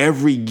 and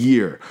every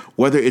year,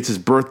 whether it's his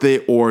birthday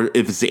or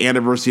if it's the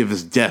anniversary of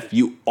his death,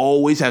 you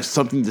always have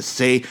something to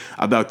say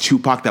about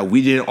Tupac that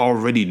we didn't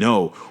already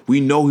know. We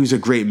know he was a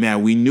great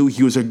man. We knew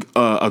he was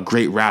a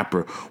great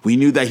rapper. We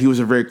knew that he was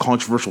a very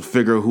controversial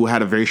figure who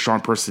had a very strong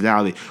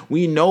personality.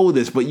 We know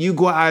this, but you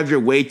go out of your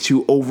way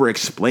to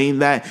over-explain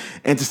that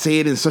and to say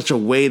it in such a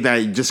way that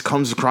it just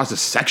comes across as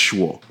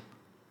sexual.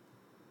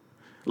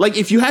 Like,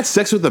 if you had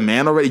sex with a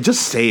man already,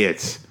 just say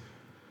it.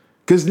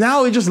 Because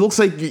now it just looks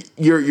like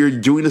you're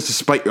doing this to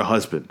spite your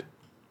husband.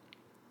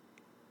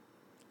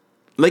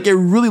 Like, it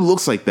really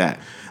looks like that.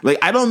 Like,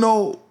 I don't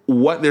know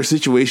what their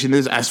situation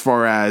is as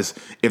far as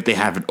if they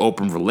have an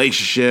open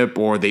relationship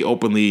or they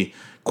openly,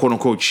 quote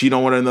unquote, cheat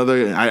on one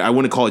another. I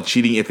wouldn't call it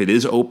cheating if it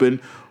is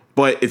open.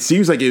 But it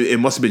seems like it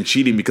must have been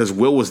cheating because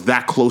Will was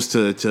that close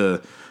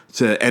to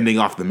ending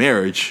off the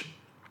marriage.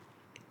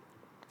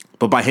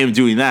 But by him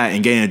doing that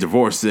and getting a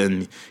divorce,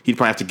 then he'd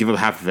probably have to give up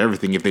half of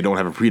everything if they don't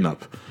have a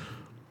prenup.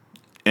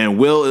 And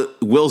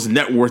Will's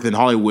net worth in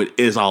Hollywood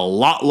is a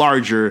lot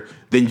larger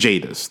than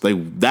Jada's.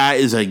 Like, that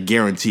is a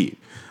guarantee.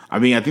 I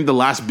mean, I think the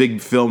last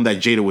big film that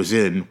Jada was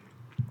in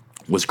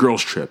was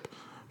Girls Trip.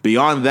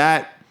 Beyond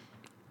that,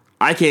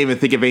 I can't even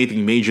think of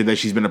anything major that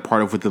she's been a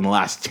part of within the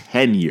last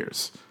 10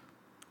 years.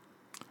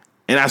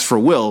 And as for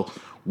Will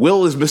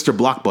is Mr.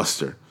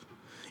 Blockbuster.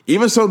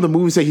 Even some of the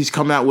movies that he's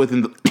come out with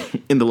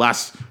in the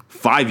last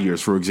 5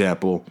 years, for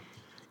example,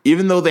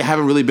 even though they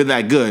haven't really been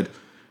that good,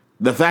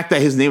 the fact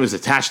that his name is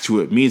attached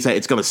to it means that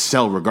it's going to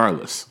sell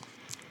regardless.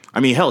 I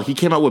mean, hell, he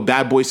came out with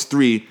Bad Boys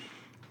 3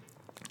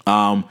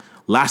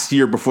 last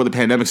year before the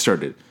pandemic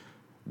started.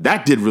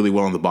 That did really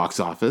well in the box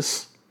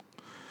office.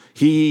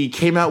 He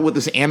came out with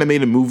this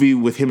animated movie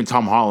with him and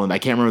Tom Holland. I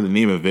can't remember the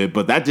name of it,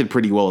 but that did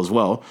pretty well as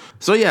well.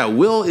 So yeah,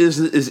 Will is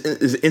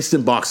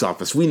instant box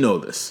office. We know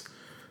this,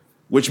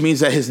 which means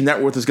that his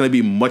net worth is going to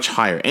be much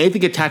higher.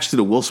 Anything attached to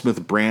the Will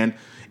Smith brand,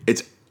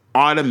 it's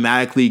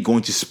automatically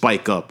going to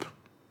spike up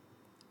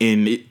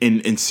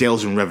in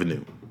sales and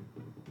revenue.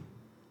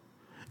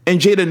 And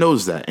Jada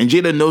knows that. And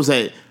Jada knows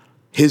that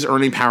his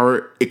earning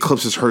power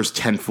eclipses hers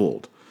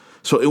tenfold.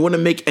 So it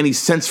wouldn't make any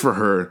sense for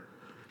her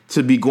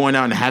to be going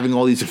out and having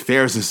all these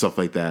affairs and stuff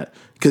like that,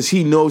 because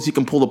he knows he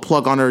can pull the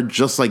plug on her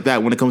just like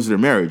that when it comes to their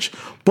marriage.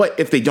 But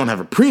if they don't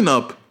have a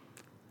prenup,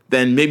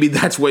 then maybe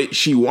that's what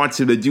she wants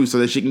him to do so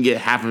that she can get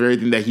half of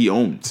everything that he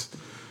owns.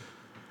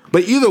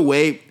 But either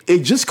way,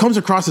 it just comes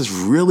across as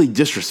really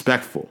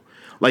disrespectful.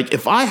 Like,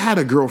 if I had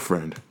a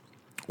girlfriend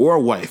or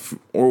a wife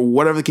or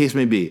whatever the case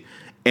may be,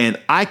 and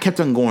I kept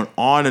on going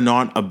on and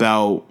on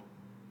about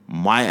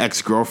my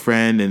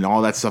ex-girlfriend and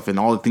all that stuff and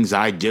all the things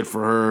that I did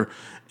for her,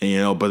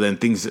 and, but then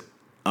things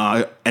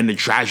ended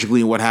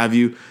tragically and what have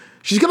you,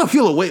 she's going to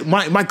feel a way.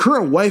 My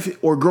current wife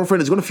or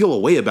girlfriend is going to feel a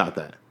way about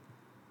that.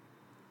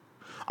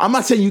 I'm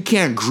not saying you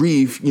can't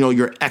grieve,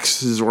 your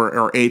exes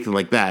or anything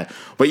like that.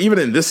 But even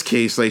in this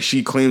case, like,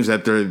 she claims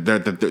that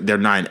they're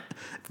not,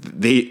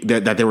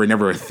 that they were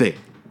never a thing.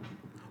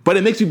 But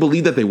it makes me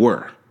believe that they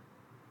were.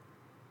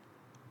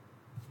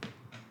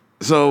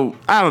 So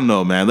I don't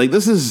know, man. Like,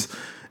 this is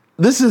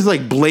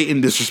like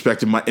blatant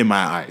disrespect in my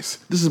eyes.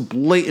 This is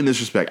blatant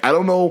disrespect. I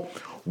don't know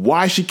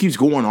why she keeps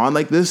going on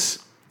like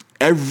this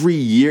every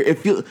year.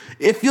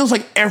 It feels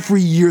like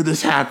every year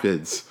this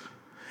happens.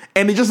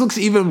 And it just looks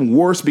even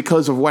worse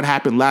because of what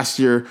happened last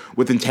year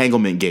with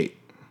Entanglement Gate.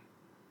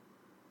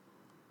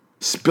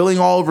 Spilling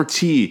all over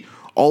tea,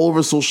 all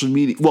over social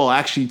media. Well,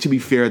 actually, to be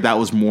fair, that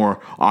was more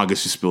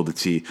August who spilled the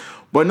tea.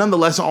 But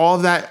nonetheless, all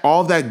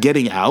of that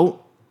getting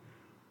out.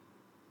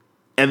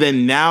 And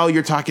then now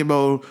you're talking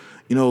about,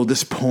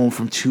 this poem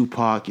from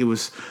Tupac. It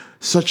was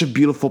such a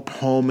beautiful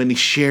poem, and he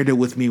shared it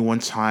with me one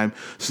time.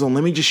 So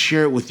let me just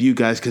share it with you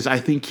guys, because I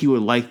think he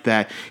would like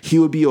that. He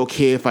would be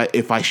okay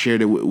if I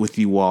shared it with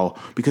you all,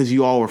 because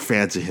you all were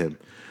fans of him.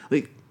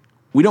 Like,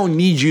 we don't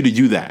need you to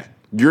do that.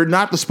 You're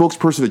not the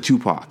spokesperson of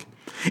Tupac.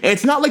 And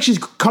it's not like she's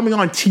coming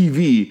on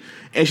TV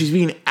and she's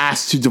being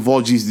asked to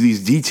divulge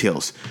these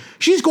details.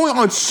 She's going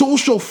on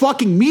social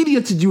fucking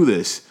media to do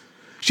this.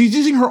 She's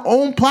using her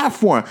own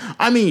platform.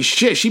 I mean,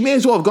 shit, she may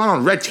as well have gone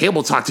on Red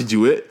Table Talk to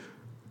do it.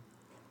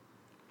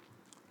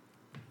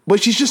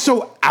 But she's just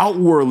so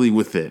outwardly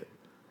with it.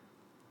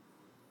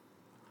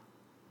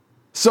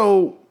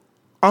 So,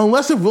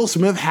 unless if Will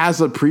Smith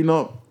has a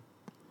prenup,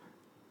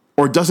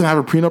 or doesn't have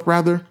a prenup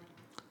rather,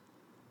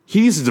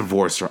 he needs to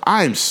divorce her.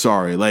 I'm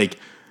sorry. Like,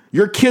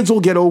 your kids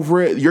will get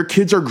over it. Your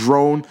kids are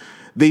grown.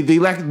 They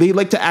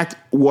like to act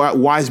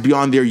wise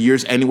beyond their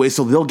years anyway,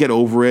 so they'll get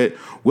over it.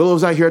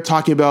 Willow's out here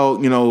talking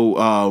about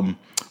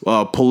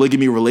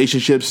polygamy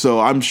relationships, so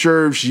I'm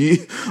sure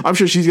she's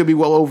gonna be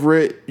well over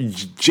it.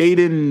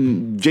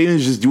 Jaden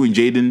is just doing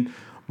Jaden,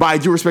 but I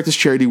do respect his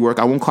charity work.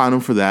 I won't clown him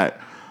for that.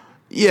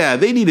 Yeah,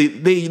 they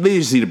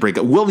just need to break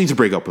up. Will needs to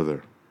break up with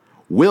her.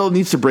 Will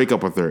needs to break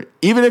up with her,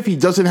 even if he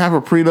doesn't have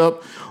a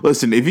prenup.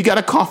 Listen, if you got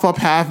to cough up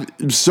half,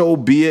 so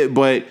be it.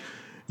 But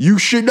you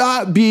should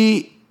not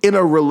be in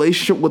a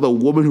relationship with a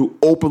woman who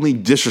openly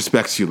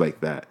disrespects you like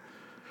that.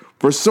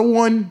 For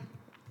someone,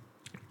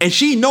 and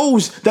she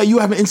knows that you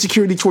have an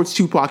insecurity towards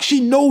Tupac.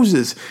 She knows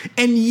this.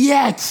 And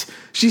yet,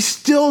 she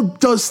still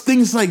does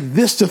things like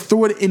this to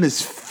throw it in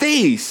his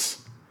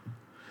face.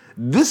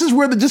 This is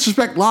where the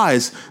disrespect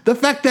lies. The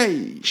fact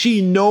that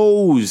she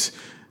knows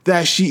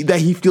that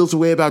he feels a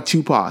way about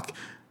Tupac.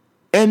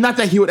 And not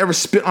that he would ever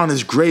spit on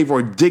his grave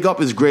or dig up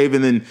his grave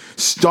and then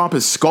stomp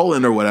his skull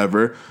in or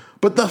whatever.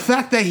 But the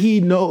fact that she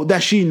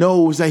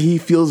knows that he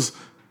feels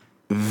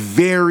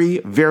very,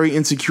 very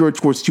insecure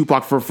towards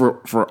Tupac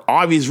for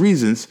obvious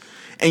reasons,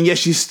 and yet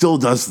she still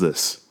does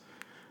this.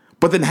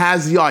 But then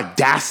has the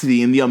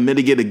audacity and the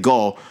unmitigated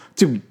gall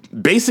to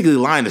basically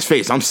lie in his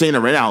face. I'm saying it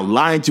right now,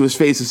 lying to his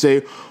face and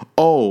say,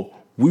 oh,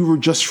 we were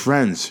just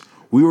friends.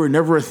 We were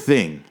never a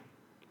thing.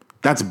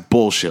 That's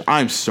bullshit.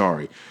 I'm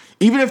sorry.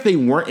 Even if they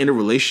weren't in a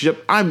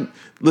relationship,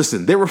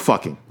 listen, they were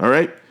fucking, all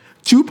right?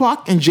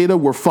 Tupac and Jada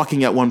were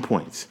fucking at one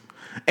point.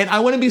 And I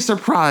wouldn't be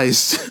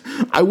surprised.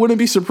 I wouldn't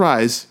be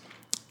surprised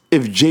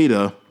if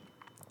Jada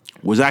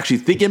was actually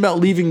thinking about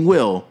leaving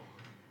Will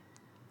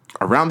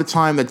around the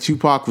time that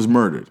Tupac was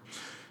murdered.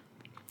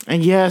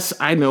 And yes,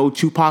 I know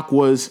Tupac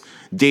was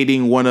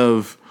dating one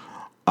of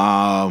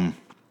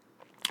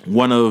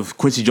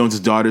Quincy Jones'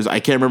 daughters. I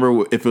can't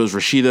remember if it was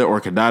Rashida or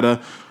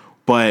Kadada,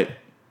 but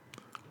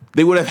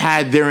They would have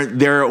had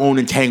their own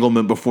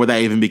entanglement before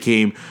that even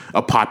became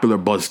a popular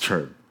buzz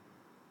term.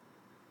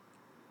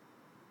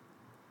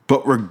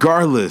 But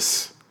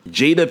regardless,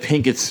 Jada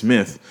Pinkett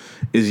Smith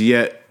is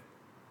yet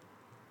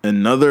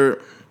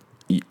another,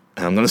 and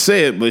I'm going to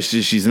say it, but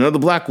she's another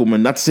black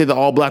woman. Not to say that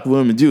all black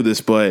women do this,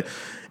 but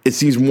it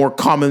seems more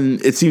common.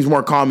 It seems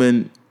more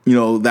common,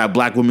 that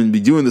black women be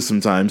doing this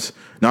sometimes.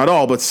 Not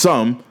all, but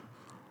some.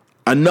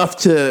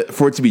 Enough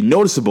for it to be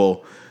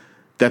noticeable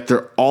that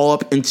they're all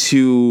up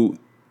into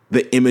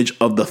the image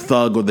of the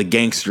thug or the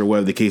gangster,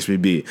 whatever the case may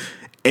be.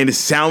 And it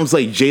sounds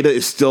like Jada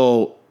is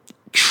still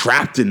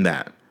trapped in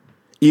that.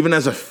 Even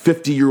as a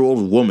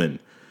 50-year-old woman.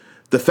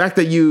 The fact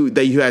that you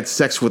had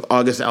sex with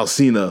August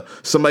Alsina,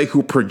 somebody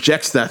who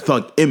projects that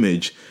thug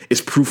image,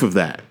 is proof of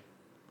that.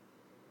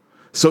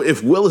 So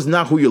if Will is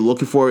not who you're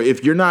looking for,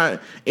 if you're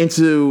not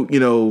into,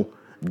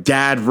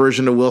 dad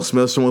version of Will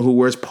Smith, someone who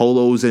wears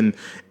polos and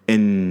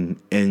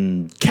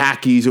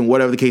khakis and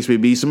whatever the case may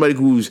be, somebody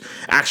who's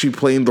actually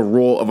playing the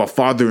role of a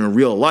father in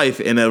real life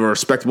and a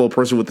respectable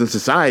person within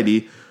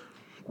society,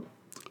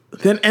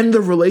 then end the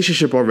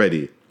relationship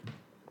already.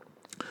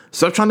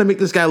 Stop trying to make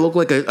this guy look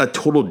like a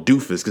total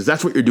doofus, because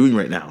that's what you're doing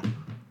right now.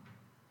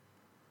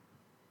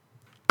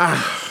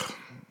 I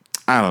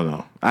don't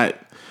know.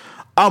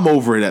 I'm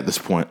over it at this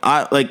point.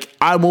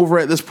 I'm over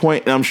it at this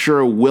point, and I'm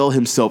sure Will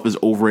himself is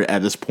over it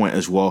at this point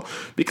as well,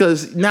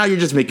 because now you're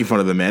just making fun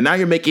of the man. Now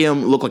you're making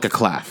him look like a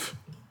claff.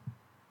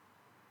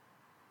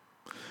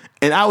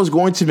 And I was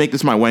going to make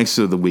this my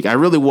wankster of the week. I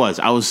really was.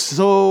 I was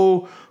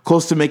so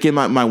close to making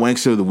my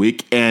wankster of the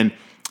week, and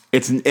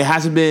it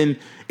hasn't been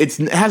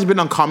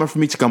uncommon for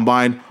me to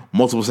combine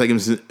multiple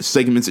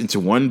segments into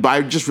one, but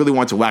I just really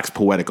want to wax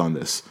poetic on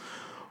this.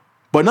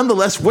 But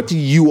nonetheless, what do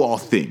you all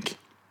think?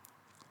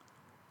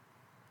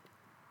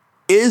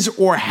 Is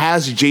or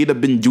has Jada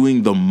been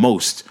doing the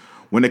most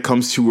when it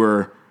comes to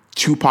her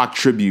Tupac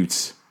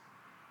tributes?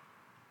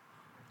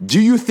 Do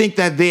you think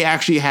that they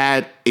actually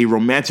had a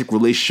romantic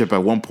relationship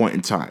at one point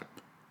in time?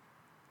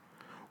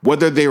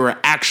 Whether they were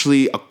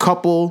actually a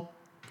couple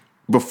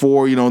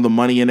before, the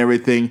money and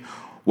everything,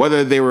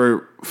 whether they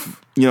were,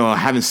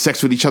 having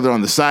sex with each other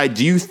on the side,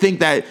 do you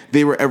think that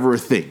they were ever a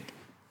thing?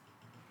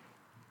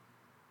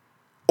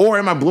 Or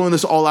am I blowing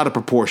this all out of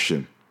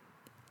proportion?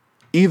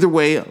 Either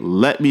way,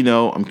 let me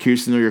know. I'm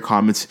curious to know your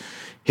comments.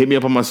 Hit me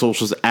up on my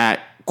socials at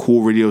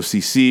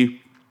CoolRadioCC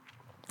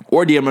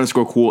or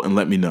DM_cool and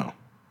let me know.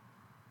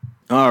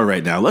 All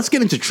right, now let's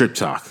get into Trip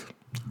Talk.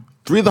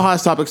 3 of the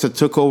hottest topics that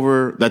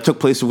took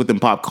place within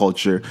pop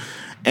culture.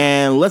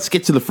 And let's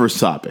get to the first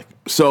topic.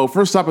 So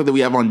first topic that we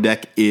have on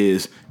deck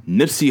is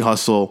Nipsey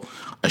Hussle,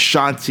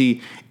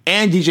 Ashanti,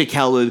 and DJ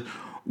Khaled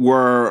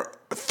were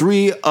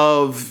 3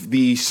 of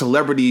the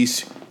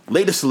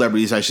latest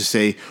celebrities, I should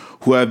say,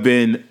 who have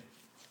been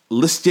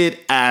listed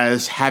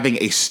as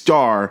having a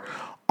star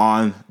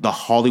on the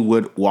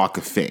Hollywood Walk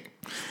of Fame.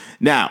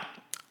 Now,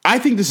 I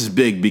think this is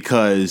big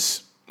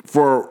because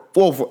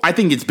I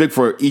think it's big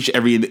for each and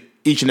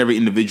every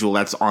individual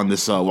that's on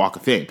this Walk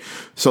of Fame.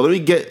 So let me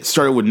get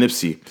started with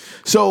Nipsey.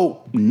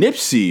 So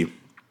Nipsey,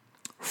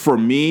 for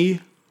me,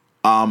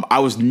 I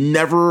was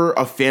never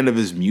a fan of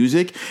his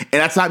music,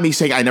 and that's not me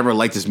saying I never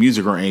liked his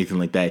music or anything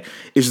like that.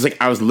 It's just like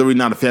I was literally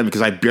not a fan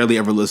because I barely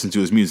ever listened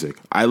to his music.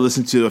 I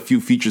listened to a few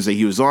features that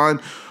he was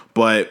on,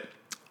 but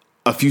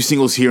a few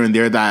singles here and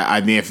there that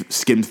I may have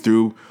skimmed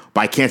through,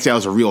 but I can't say I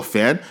was a real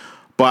fan.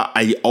 But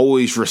I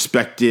always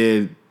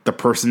respected the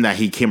person that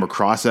he came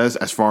across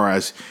as far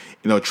as,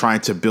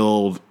 trying to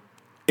build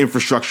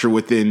infrastructure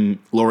within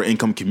lower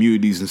income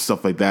communities and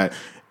stuff like that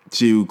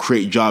to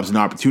create jobs and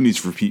opportunities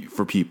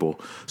for people.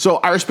 So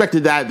I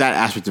respected that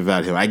aspect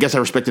about him. I guess I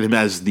respected him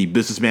as the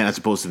businessman as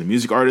opposed to the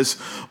music artist,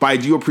 but I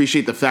do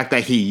appreciate the fact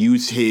that he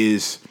used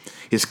his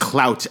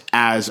clout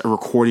as a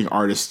recording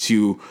artist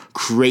to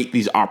create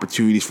these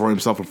opportunities for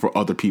himself and for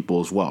other people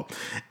as well.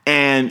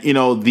 And,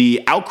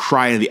 the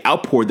outcry and the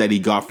outpour that he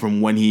got from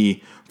when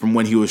he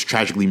was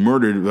tragically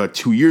murdered about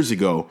 2 years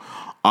ago,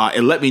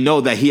 it let me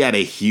know that he had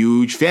a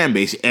huge fan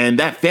base, and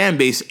that fan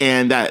base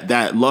and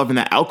that love and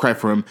that outcry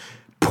for him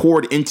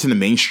poured into the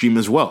mainstream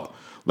as well.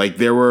 Like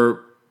there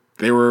were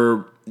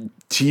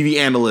TV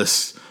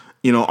analysts,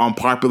 on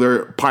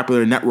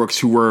popular networks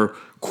who were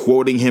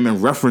quoting him and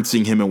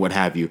referencing him and what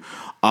have you.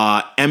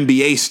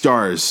 NBA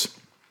stars,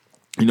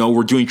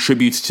 were doing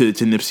tributes to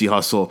Nipsey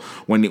Hussle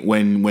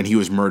when he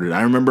was murdered.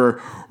 I remember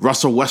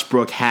Russell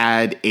Westbrook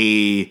had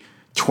a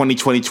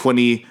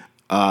 2020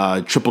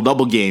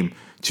 triple-double game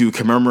to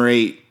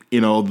commemorate,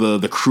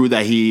 the crew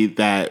that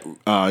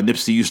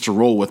Nipsey used to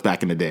roll with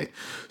back in the day.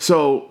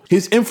 So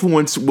his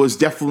influence was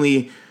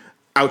definitely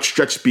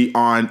outstretched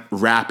beyond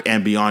rap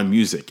and beyond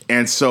music.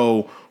 And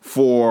so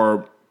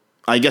for,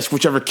 I guess,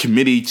 whichever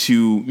committee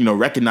to,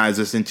 recognize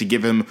this and to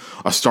give him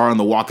a star on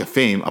the Walk of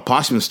Fame, a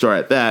posthumous star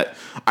at that,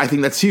 I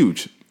think that's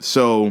huge.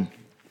 So,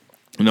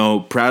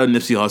 proud of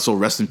Nipsey Hussle,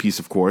 rest in peace,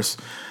 of course.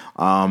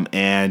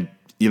 And,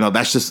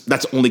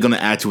 that's only going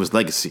to add to his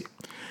legacy.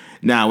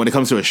 Now, when it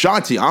comes to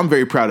Ashanti, I'm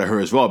very proud of her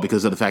as well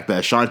because of the fact that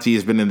Ashanti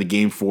has been in the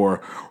game for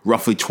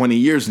roughly 20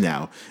 years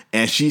now,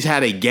 and she's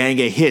had a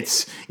gang of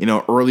hits,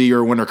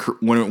 earlier when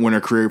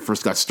her career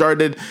first got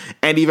started,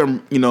 and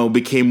even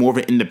became more of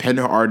an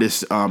independent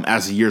artist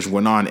as the years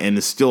went on, and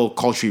is still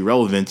culturally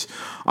relevant,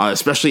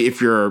 especially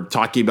if you're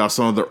talking about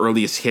some of the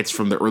earliest hits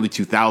from the early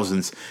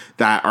 2000s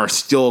that are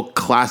still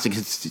classic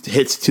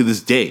hits to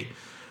this day.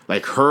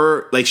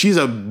 She's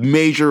a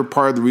major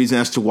part of the reason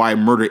as to why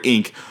Murder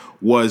Inc.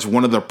 was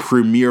one of the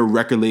premier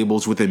record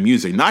labels within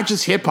music, not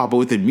just hip hop, but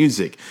within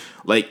music.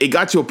 It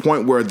got to a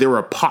point where there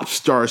were pop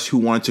stars who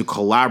wanted to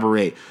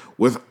collaborate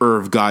with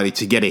Irv Gotti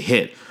to get a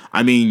hit.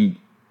 I mean,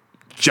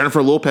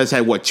 Jennifer Lopez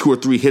had 2 or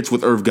 3 hits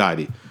with Irv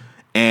Gotti,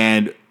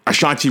 and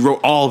Ashanti wrote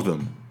all of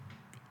them.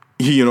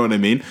 You know what I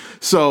mean?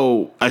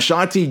 So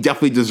Ashanti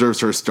definitely deserves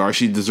her star.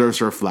 She deserves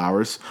her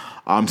flowers.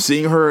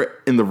 Seeing her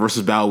in the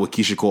versus battle with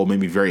Keisha Cole made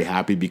me very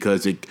happy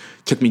because it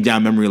took me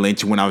down memory lane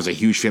to when I was a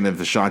huge fan of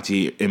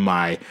Ashanti in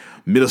my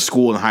middle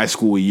school and high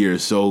school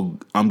years. So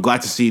I'm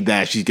glad to see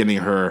that she's getting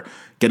her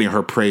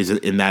praise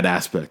in that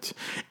aspect.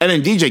 And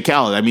then DJ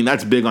Khaled, I mean,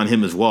 that's big on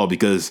him as well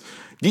because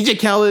DJ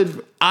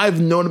Khaled, I've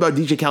known about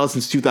DJ Khaled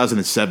since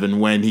 2007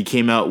 when he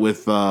came out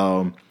with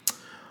the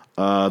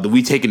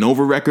We Taking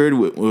Over record.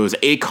 It was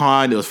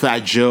Akon, it was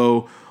Fat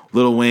Joe,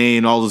 Lil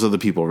Wayne, all those other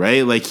people,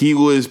 right? He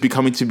was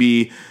becoming to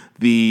be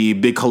the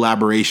big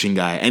collaboration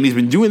guy, and he's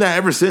been doing that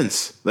ever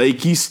since.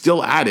 He's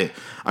still at it.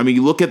 I mean,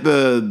 you look at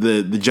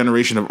the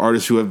generation of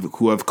artists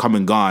who have come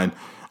and gone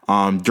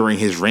during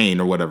his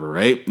reign or whatever,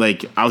 right?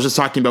 I was just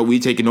talking about We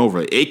Taking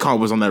Over. Akon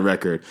was on that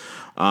record.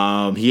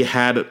 He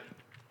had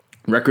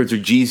records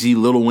with Jeezy,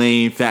 Lil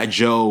Wayne, Fat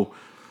Joe,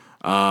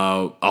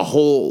 a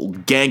whole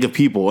gang of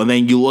people. And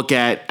then you look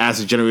at, as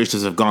the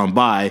generations have gone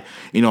by,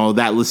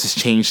 that list has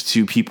changed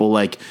to people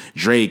like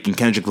Drake and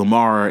Kendrick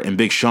Lamar and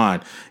Big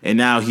Sean. And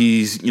now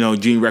he's,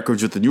 doing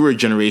records with the newer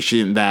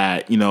generation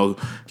that,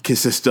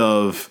 consist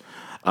of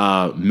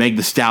Meg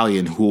Thee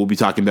Stallion, who we'll be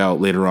talking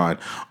about later on.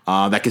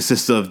 That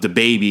consists of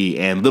DaBaby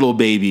and Little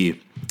Baby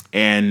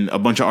and a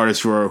bunch of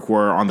artists who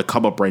are on the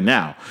come up right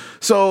now.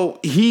 So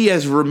he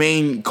has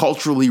remained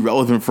culturally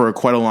relevant for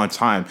quite a long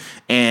time.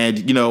 And,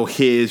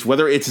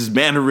 whether it's his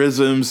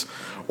mannerisms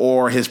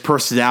or his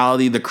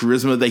personality, the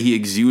charisma that he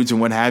exudes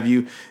and what have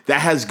you, that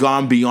has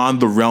gone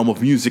beyond the realm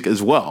of music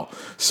as well.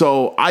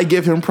 So I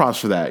give him props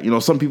for that.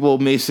 Some people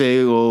may say,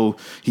 oh,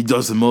 he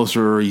does the most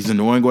or he's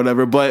annoying or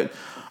whatever, but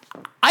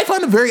I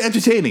find him very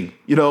entertaining.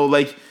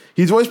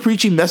 He's always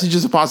preaching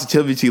messages of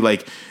positivity,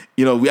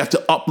 we have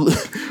to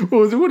uplift.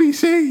 What did he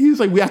say? He was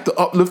like, we have to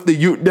uplift the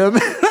youth, them.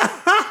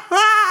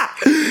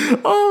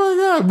 Oh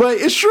my God. But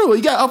it's true.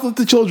 You got to uplift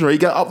the children. You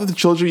got to uplift the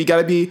children. You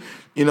got to be,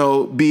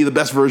 be the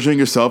best version of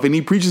yourself. And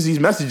he preaches these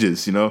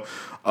messages, He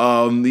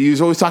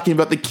was always talking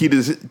about the key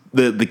to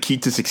the key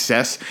to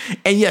success.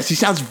 And yes, he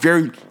sounds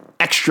very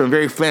extra and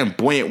very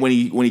flamboyant when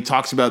he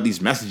talks about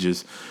these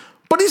messages.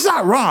 But he's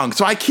not wrong,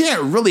 so I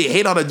can't really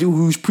hate on a dude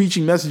who's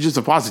preaching messages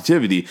of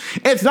positivity.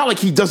 And it's not like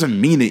he doesn't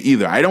mean it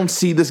either. I don't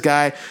see this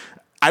guy.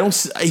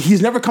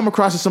 He's never come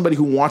across as somebody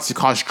who wants to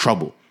cause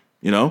trouble,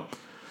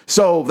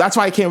 So that's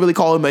why I can't really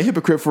call him a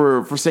hypocrite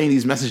for saying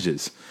these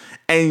messages.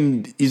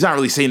 And he's not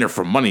really saying it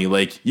for money.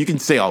 You can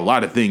say a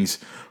lot of things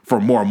for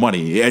more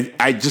money.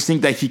 I just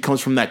think that he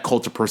comes from that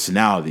cult of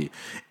personality.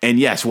 And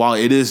yes, while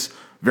it is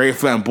very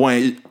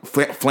flamboyant,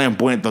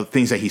 the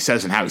things that he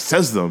says and how he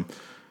says them,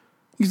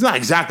 he's not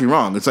exactly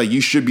wrong. It's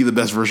you should be the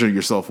best version of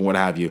yourself and what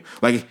have you.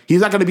 He's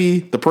not going to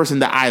be the person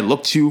that I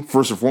look to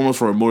first and foremost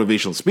for a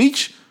motivational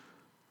speech.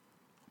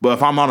 But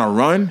if I'm on a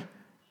run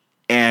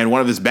and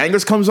one of his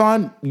bangers comes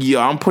on,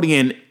 yeah, I'm putting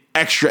in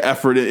extra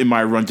effort in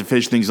my run to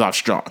finish things off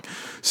strong.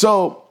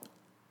 So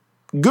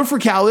good for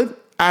Khaled.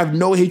 I have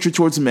no hatred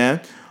towards the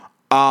man.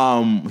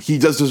 He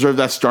does deserve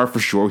that star for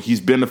sure.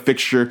 He's been a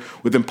fixture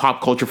within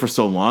pop culture for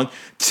so long.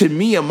 To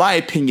me, in my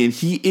opinion,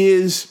 he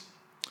is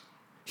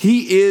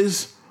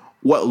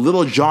what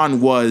Lil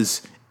Jon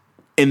was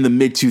in the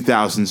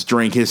mid-2000s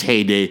during his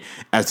heyday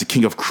as the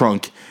king of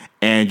crunk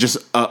and just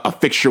a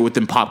fixture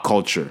within pop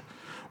culture.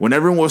 When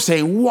everyone was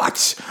saying,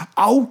 what?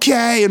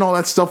 Okay, and all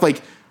that stuff,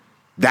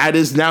 that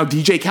is now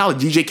DJ Khaled.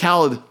 DJ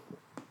Khaled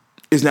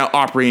is now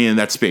operating in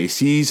that space.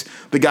 He's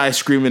the guy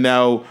screaming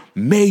out,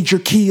 major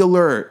key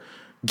alert,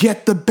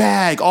 get the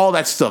bag, all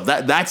that stuff.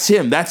 That's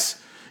him.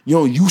 That's,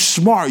 you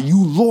smart, you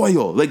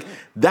loyal.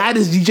 That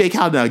is DJ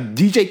Khaled now.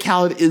 DJ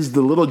Khaled is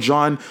the Lil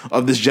Jon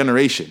of this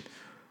generation.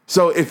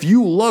 So if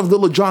you love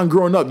Lil Jon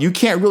growing up, you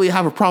can't really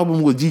have a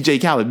problem with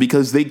DJ Khaled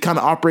because they kind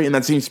of operate in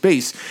that same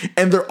space.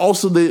 And they're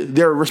also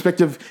their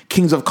respective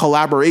kings of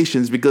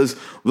collaborations because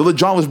Lil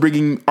Jon was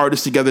bringing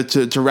artists together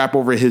to rap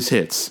over his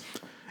hits.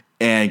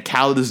 And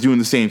Khaled is doing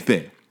the same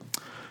thing.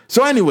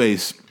 So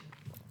anyways,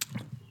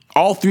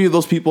 all three of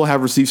those people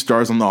have received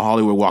stars on the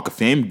Hollywood Walk of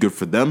Fame. Good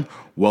for them.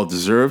 Well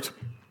deserved.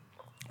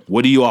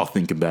 What do you all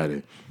think about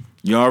it?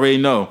 You already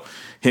know.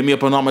 Hit me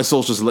up on all my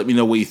socials and let me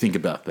know what you think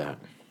about that.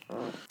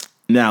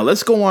 Now,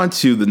 let's go on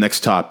to the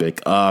next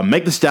topic.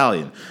 Meg Thee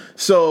Stallion.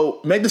 So,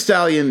 Meg Thee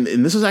Stallion,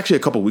 and this was actually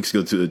a couple weeks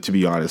ago, to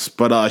be honest,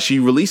 but she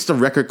released a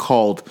record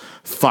called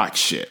Thot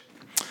Shit.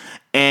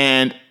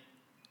 And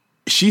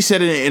she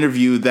said in an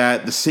interview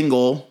that the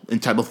single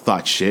entitled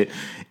Thot Shit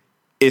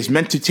is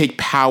meant to take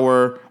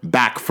power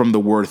back from the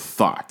word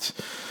thought.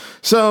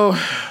 So,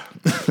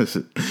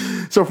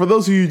 so for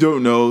those of you who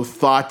don't know,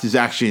 thought is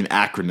actually an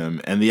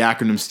acronym, and the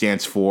acronym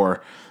stands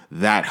for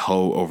that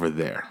hoe over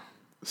there.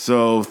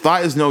 So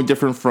thought is no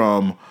different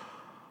from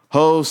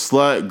hoe,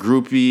 slut,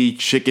 groupie,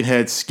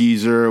 chickenhead,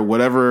 skeezer,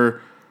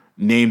 whatever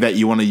name that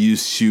you want to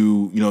use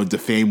to,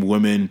 defame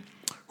women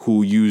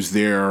who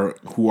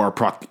who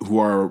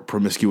are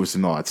promiscuous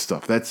and all that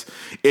stuff.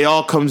 It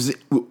all comes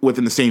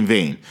within the same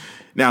vein.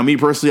 Now, me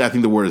personally, I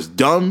think the word is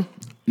dumb,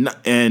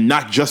 and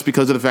not just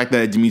because of the fact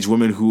that it demeans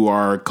women who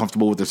are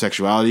comfortable with their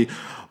sexuality,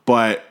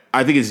 but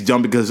I think it's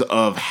dumb because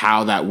of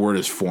how that word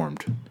is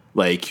formed.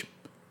 Like,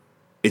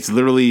 it's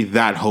literally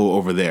that hoe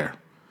over there.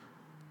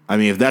 I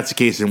mean, if that's the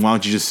case, then why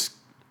don't you just,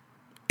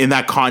 in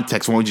that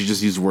context, why don't you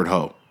just use the word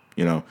hoe?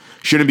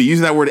 Shouldn't be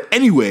using that word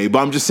anyway, but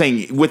I'm just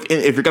saying,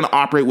 if you're going to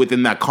operate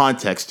within that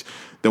context,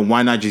 then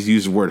why not just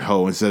use the word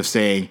hoe instead of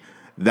saying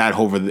that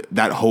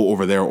hoe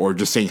over there, or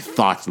just saying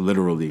thought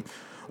literally.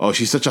 Oh,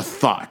 she's such a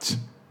thought.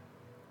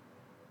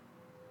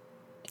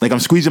 Like, I'm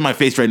squeezing my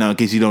face right now in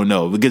case you don't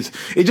know, because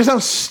it just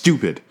sounds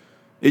stupid.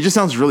 It just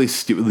sounds really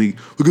stupid. Like,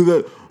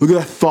 look at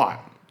that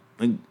thought.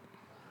 Like,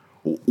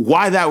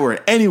 why that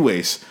word?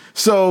 Anyways,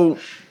 so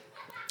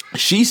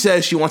she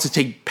says she wants to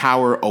take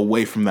power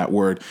away from that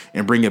word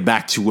and bring it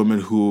back to women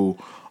who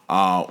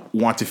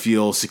want to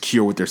feel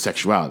secure with their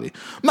sexuality.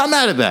 I'm not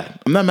mad at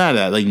that.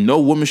 Like, no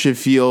woman should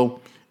feel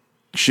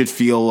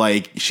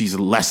like she's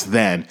less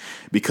than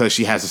because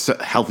she has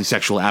a healthy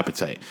sexual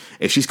appetite.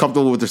 If she's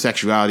comfortable with her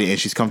sexuality and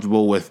she's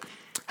comfortable with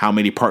how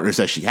many partners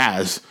that she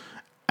has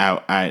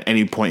at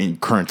any point in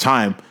current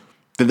time,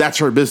 then that's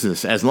her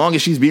business. As long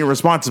as she's being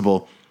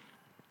responsible,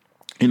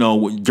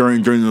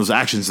 during those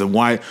actions, then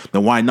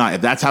why not?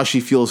 If that's how she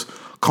feels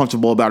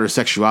comfortable about her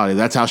sexuality,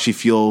 that's how she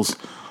feels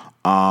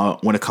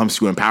when it comes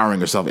to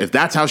empowering herself. If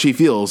that's how she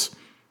feels,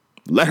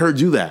 let her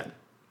do that.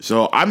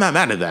 So I'm not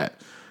mad at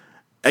that.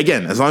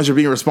 Again, as long as you're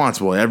being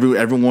responsible,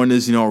 everyone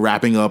is,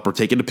 wrapping up or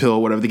taking a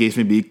pill, whatever the case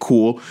may be,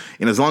 cool.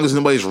 And as long as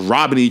nobody's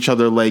robbing each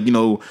other, like,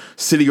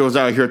 city girls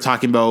out here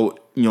talking about,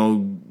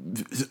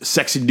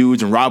 sexy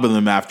dudes and robbing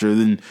them after,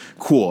 then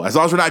cool. As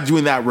long as we're not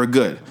doing that, we're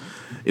good,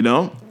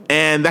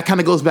 And that kind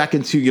of goes back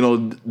into,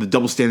 the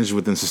double standards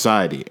within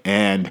society.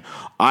 And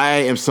I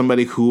am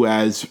somebody who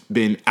has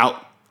been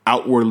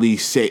outwardly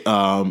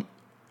spoken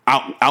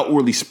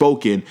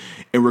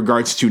in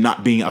regards to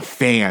not being a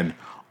fan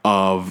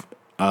of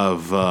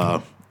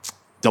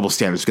double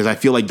standards, because I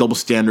feel like double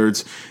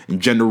standards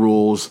and gender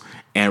rules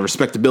and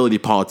respectability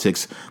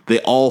politics, they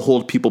all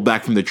hold people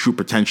back from their true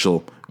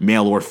potential,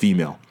 male or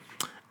female.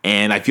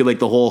 And I feel like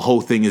the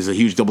whole thing is a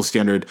huge double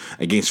standard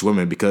against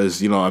women,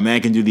 because, a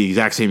man can do the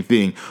exact same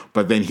thing,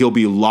 but then he'll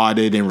be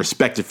lauded and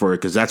respected for it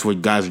because that's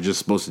what guys are just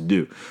supposed to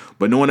do.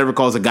 But no one ever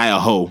calls a guy a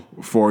hoe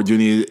for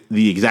doing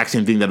the exact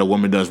same thing that a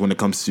woman does when it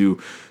comes to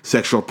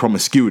sexual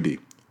promiscuity.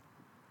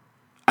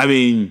 I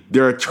mean,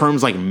 there are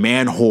terms like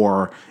man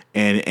whore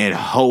and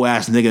hoe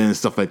ass nigga and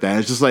stuff like that.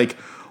 It's just like,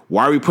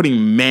 why are we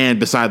putting man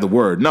beside the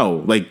word?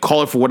 No, like,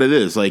 call it for what it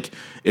is. Like,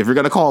 if you're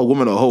going to call a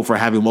woman a hoe for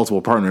having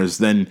multiple partners,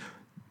 then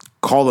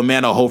call the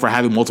man a hoe for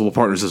having multiple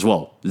partners as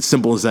well. It's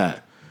simple as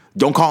that.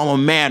 Don't call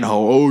him a man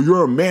hoe. Oh,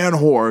 you're a man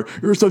whore.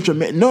 You're such a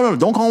man. No,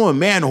 don't call him a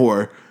man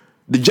whore.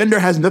 The gender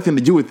has nothing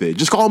to do with it.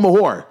 Just call him a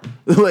whore.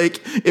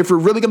 Like, if we're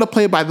really going to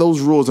play by those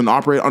rules and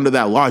operate under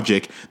that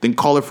logic, then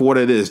call it for what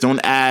it is. Don't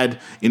add,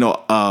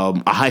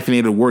 a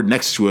hyphenated word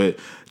next to it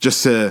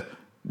just to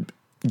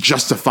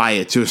justify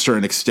it to a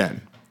certain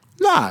extent.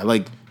 Nah,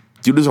 like,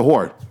 dude is a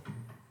whore.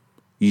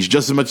 He's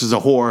just as much as a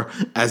whore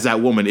as that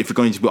woman if you're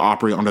going to be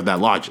operating under that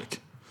logic.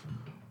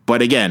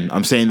 But again,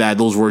 I'm saying that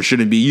those words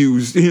shouldn't be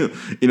used,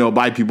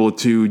 by people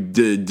to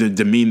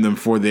demean them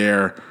for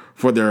their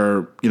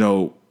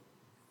level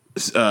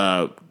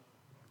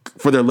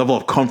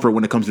of comfort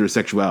when it comes to their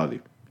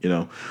sexuality,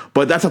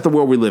 But that's not the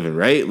world we live in,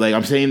 right? Like,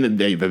 I'm saying that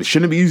they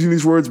shouldn't be using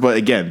these words, but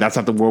again, that's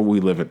not the world we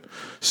live in.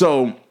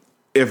 So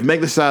if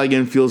Meg Thee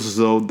Stallion feels as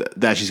though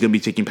that she's going to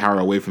be taking power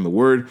away from the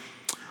word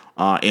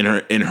in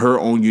her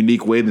own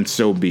unique way, then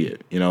so be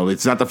it.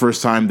 It's not the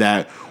first time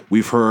that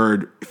we've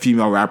heard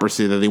female rappers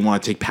say that they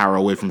want to take power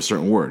away from a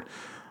certain word.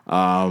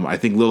 I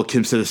think Lil'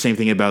 Kim said the same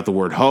thing about the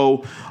word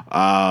hoe.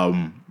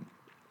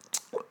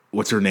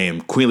 What's her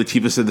name? Queen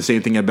Latifah said the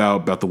same thing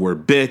about the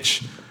word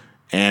bitch.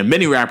 And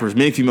many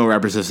female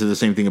rappers have said the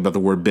same thing about the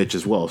word bitch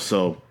as well.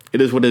 So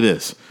it is what it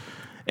is.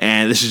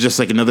 And this is just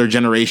like another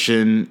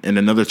generation and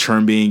another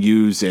term being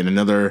used and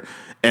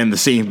the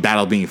same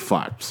battle being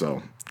fought.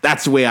 So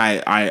that's the way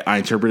I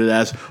interpret it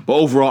as. But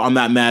overall, I'm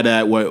not mad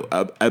at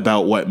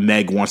what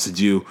Meg wants to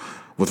do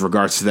with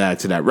regards to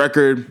that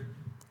record.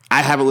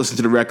 I haven't listened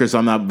to the record, so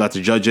I'm not about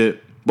to judge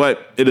it.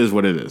 But it is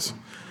what it is.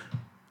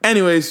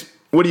 Anyways,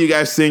 what do you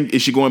guys think?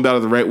 Is she going about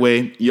it the right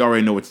way? You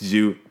already know what to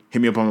do.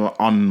 Hit me up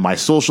on my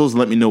socials and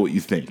let me know what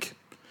you think.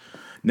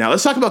 Now,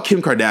 let's talk about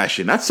Kim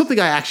Kardashian. That's something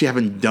I actually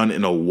haven't done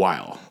in a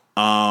while.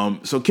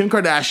 So Kim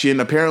Kardashian,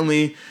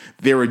 apparently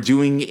they were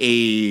doing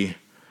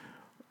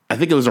I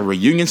think it was a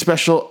reunion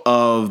special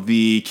of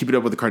the Keeping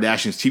Up with the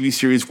Kardashians TV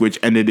series, which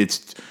ended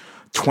its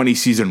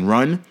 20-season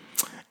run.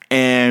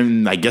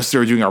 And I guess they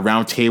were doing a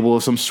round table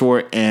of some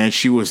sort. And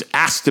she was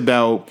asked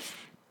about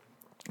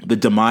the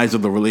demise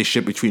of the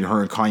relationship between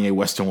her and Kanye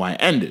West and why it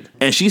ended.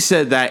 And she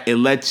said that it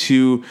led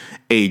to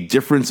a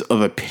difference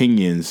of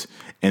opinions,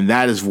 and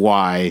that is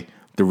why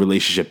the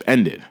relationship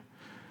ended.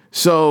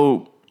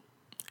 So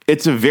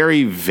it's a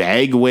very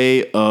vague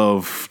way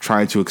of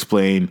trying to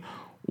explain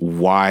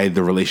why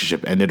the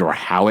relationship ended or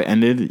how it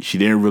ended. She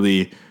didn't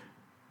really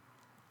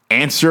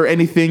answer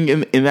anything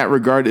in that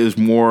regard. It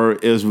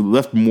was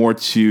left more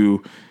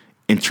to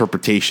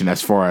interpretation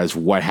as far as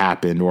what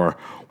happened or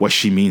what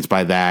she means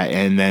by that.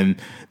 And then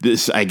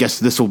I guess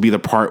this will be the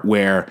part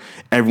where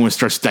everyone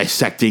starts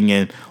dissecting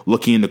and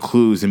looking into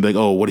clues and be like,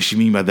 oh, what does she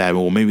mean by that?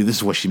 Well, maybe this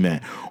is what she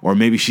meant. Or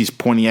maybe she's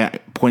pointing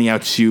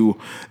out to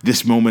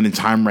this moment in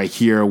time right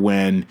here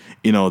when,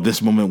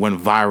 this moment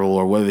went viral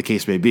or whatever the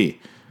case may be.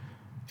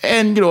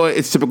 And,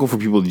 it's typical for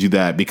people to do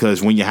that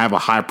because when you have a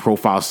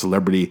high-profile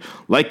celebrity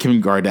like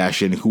Kim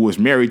Kardashian who was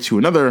married to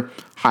another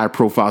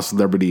high-profile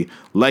celebrity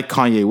like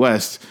Kanye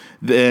West,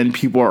 then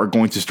people are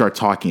going to start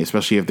talking,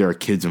 especially if there are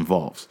kids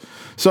involved.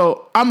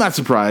 So I'm not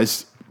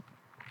surprised,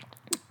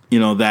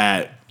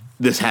 that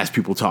this has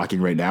people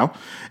talking right now,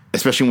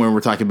 especially when we're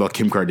talking about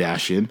Kim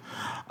Kardashian.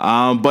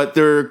 But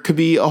there could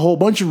be a whole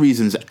bunch of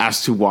reasons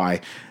as to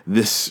why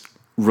this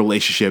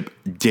relationship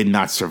did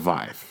not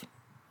survive.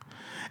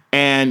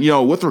 And,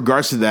 with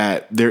regards to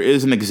that, there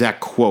is an exact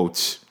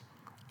quote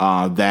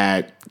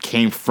that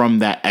came from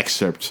that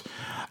excerpt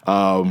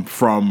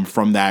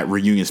from that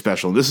reunion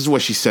special. This is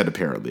what she said,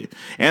 apparently.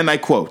 And I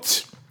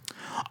quote,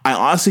 "I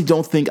honestly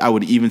don't think I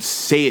would even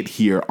say it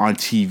here on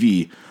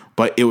TV,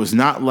 but it was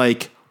not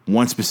like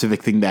one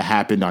specific thing that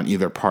happened on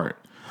either part.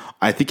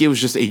 I think it was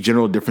just a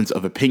general difference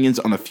of opinions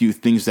on a few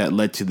things that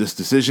led to this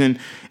decision,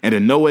 and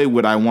in no way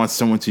would I want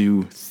someone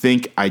to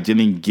think I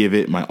didn't give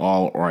it my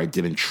all or I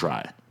didn't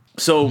try."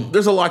 So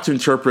there's a lot to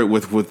interpret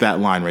with that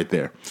line right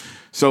there.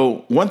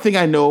 So one thing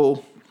I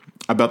know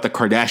about the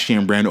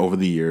Kardashian brand over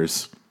the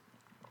years,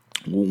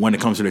 when it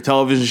comes to their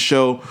television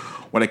show,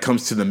 when it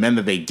comes to the men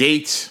that they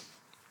date,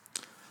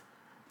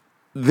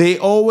 they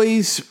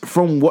always,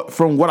 from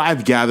what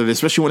I've gathered,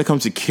 especially when it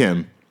comes to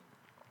Kim,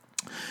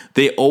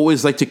 they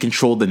always like to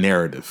control the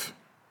narrative.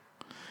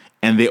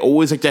 And they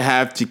always like to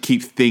have to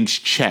keep things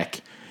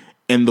check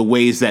in the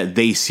ways that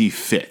they see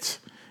fit.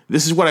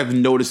 This is what I've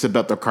noticed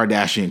about the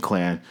Kardashian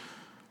clan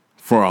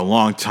for a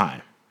long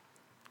time.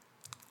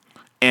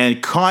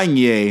 And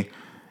Kanye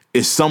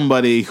is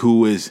somebody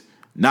who is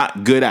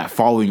not good at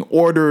following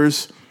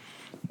orders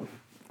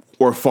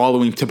or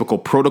following typical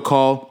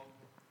protocol.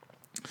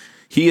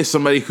 He is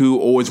somebody who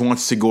always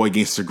wants to go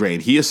against the grain.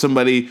 He is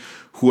somebody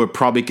who would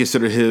probably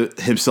consider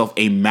himself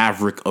a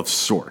maverick of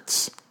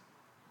sorts.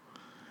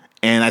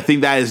 And I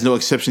think that is no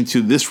exception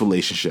to this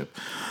relationship,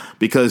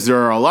 because there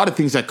are a lot of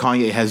things that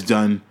Kanye has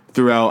done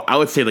throughout, I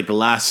would say, like the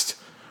last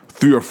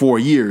 3 or 4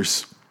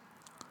 years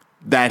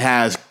that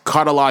has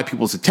caught a lot of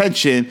people's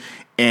attention,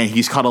 and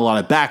he's caught a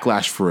lot of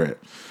backlash for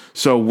it.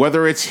 So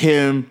whether it's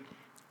him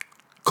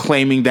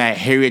claiming that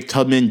Harriet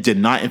Tubman did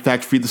not in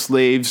fact free the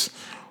slaves,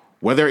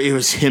 whether it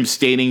was him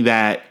stating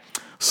that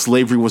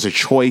slavery was a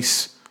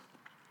choice,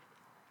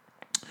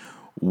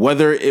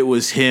 whether it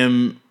was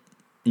him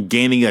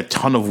gaining a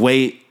ton of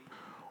weight,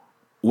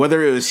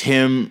 whether it was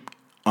him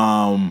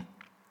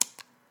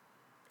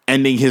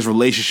ending his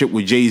relationship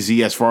with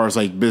Jay-Z as far as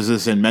like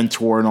business and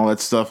mentor and all that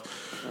stuff.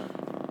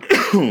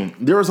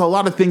 There was a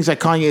lot of things that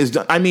Kanye has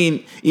done. I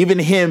mean, even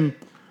him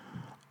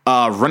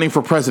running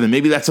for president,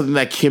 maybe that's something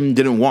that Kim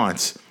didn't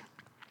want.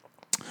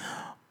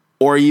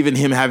 Or even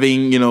him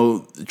having,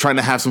 trying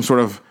to have some sort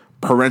of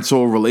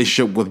parental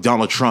relationship with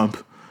Donald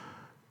Trump.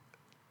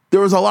 There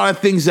was a lot of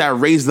things that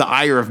raised the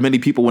ire of many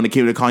people when it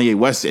came to Kanye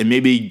West, and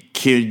maybe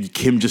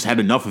Kim just had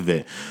enough of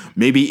it.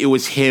 Maybe it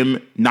was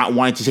him not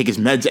wanting to take his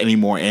meds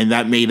anymore, and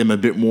that made him a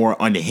bit more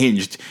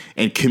unhinged,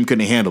 and Kim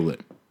couldn't handle it.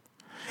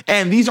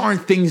 And these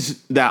aren't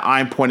things that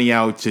I'm pointing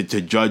out to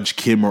judge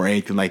Kim or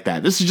anything like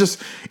that. This is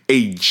just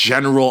a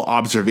general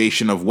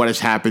observation of what has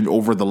happened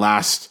over the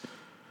last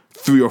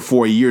 3 or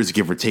 4 years,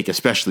 give or take,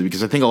 especially,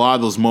 because I think a lot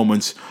of those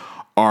moments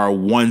are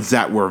ones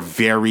that were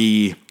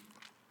very,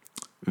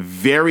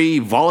 very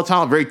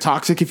volatile, very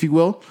toxic, if you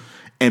will.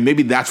 And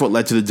maybe that's what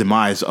led to the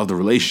demise of the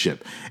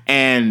relationship.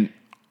 And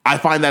I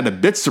find that a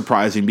bit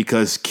surprising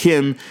because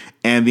Kim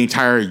and the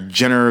entire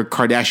Jenner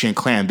Kardashian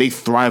clan, they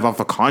thrive off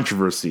of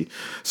controversy.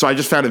 So I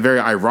just found it very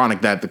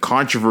ironic that the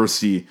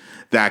controversy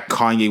that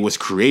Kanye was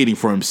creating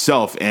for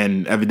himself,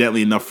 and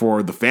evidently enough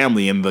for the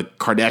family and the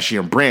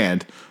Kardashian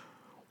brand,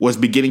 was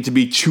beginning to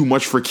be too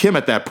much for Kim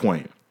at that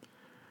point.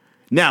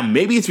 Now,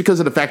 maybe it's because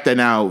of the fact that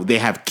now they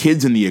have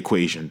kids in the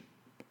equation.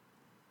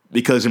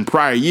 Because in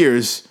prior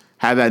years,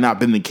 had that not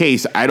been the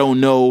case, I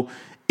don't know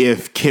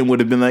if Kim would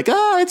have been like,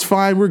 it's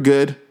fine, we're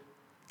good.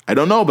 I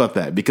don't know about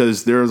that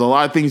because there's a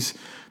lot of things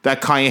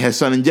that Kanye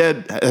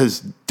has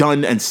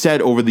done and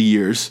said over the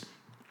years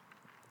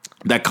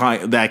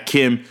that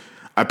Kim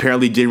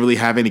apparently didn't really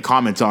have any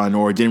comments on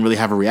or didn't really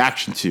have a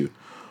reaction to.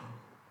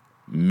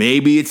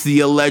 Maybe it's the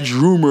alleged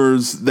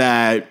rumors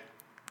that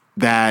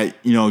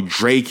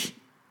Drake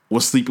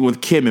was sleeping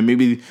with Kim, and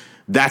maybe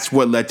that's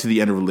what led to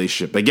the end of the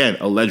relationship. Again,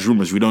 alleged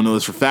rumors. We don't know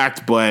this for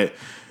fact, but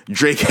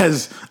Drake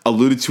has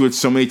alluded to it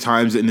so many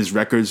times in his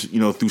records,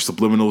 through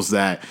subliminals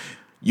that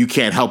you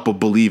can't help but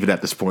believe it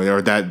at this point,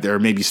 or that there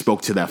maybe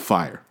spoke to that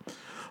fire.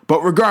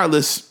 But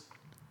regardless,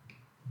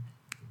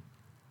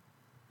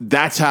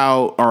 that's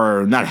how,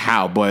 or not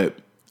how, but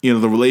the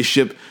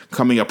relationship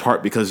coming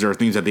apart because there are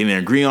things that they didn't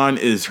agree on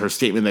is her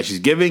statement that she's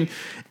giving,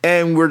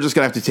 and we're just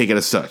gonna have to take it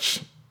as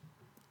such.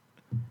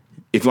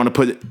 If you want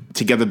to put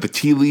together the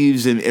tea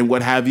leaves and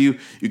what have you,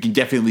 you can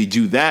definitely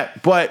do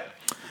that. But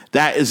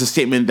that is a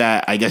statement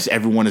that I guess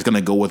everyone is going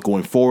to go with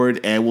going forward,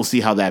 and we'll see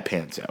how that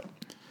pans out.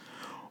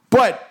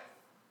 But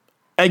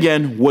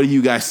again, what do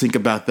you guys think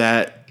about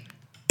that?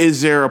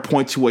 Is there a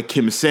point to what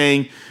Kim is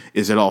saying?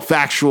 Is it all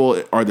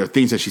factual? Are there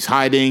things that she's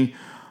hiding?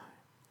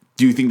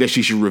 Do you think that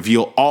she should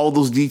reveal all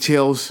those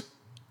details?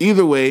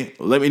 Either way,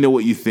 let me know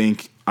what you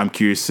think. I'm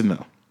curious to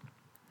know.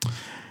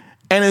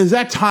 And it's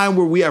that time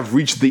where we have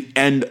reached the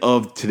end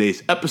of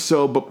today's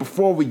episode. But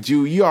before we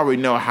do, you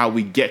already know how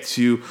we get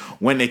to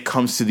when it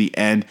comes to the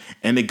end.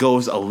 And it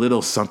goes a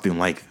little something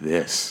like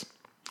this.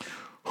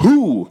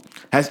 Who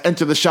has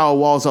entered the Shower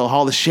Walls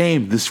Hall of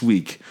Shame this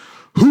week?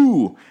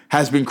 Who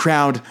has been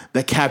crowned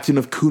the captain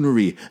of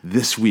coonery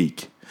this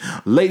week?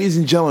 Ladies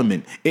and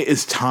gentlemen, it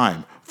is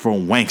time for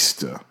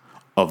Wankster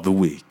of the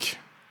Week.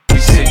 You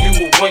said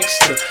you a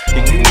wankster,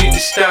 and you need to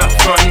stop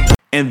fronting.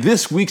 And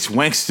this week's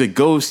Wankster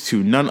goes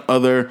to none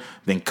other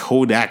than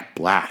Kodak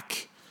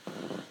Black.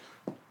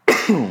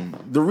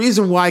 The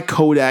reason why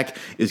Kodak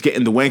is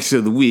getting the Wankster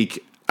of the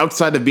Week,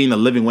 outside of being a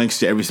living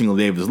Wankster every single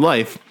day of his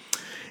life,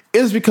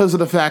 is because of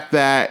the fact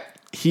that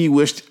he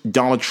wished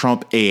Donald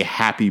Trump a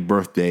happy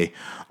birthday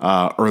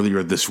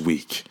earlier this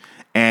week.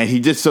 And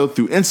he did so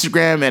through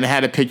Instagram and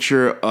had a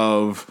picture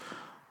of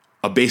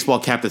a baseball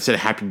cap that said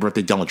Happy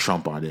Birthday Donald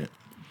Trump on it.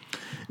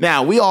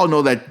 Now, we all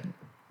know that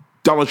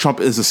Donald Trump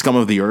is the scum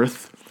of the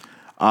earth.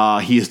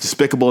 He is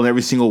despicable in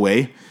every single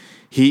way.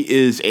 He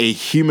is a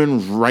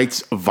human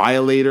rights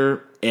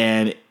violator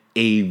and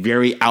a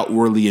very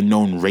outwardly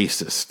known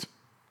racist.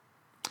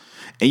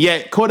 And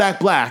yet, Kodak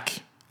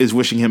Black is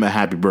wishing him a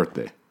happy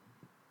birthday.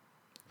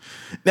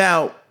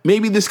 Now,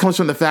 maybe this comes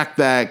from the fact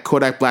that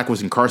Kodak Black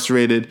was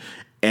incarcerated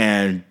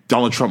and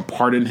Donald Trump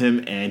pardoned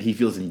him and he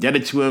feels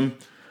indebted to him.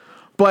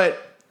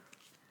 But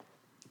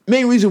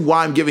main reason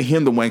why I'm giving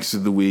him the Wankster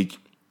of the Week,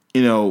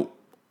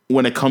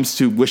 when it comes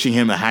to wishing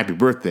him a happy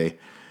birthday,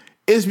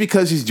 is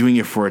because he's doing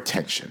it for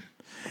attention.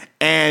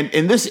 And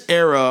in this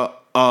era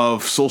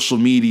of social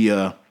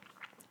media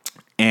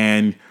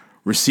and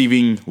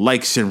receiving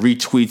likes and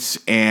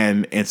retweets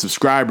and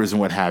subscribers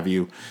and what have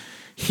you,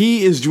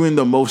 he is doing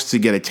the most to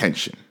get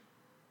attention.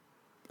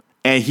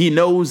 And he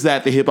knows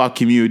that the hip-hop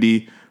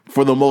community,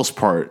 for the most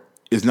part,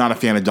 is not a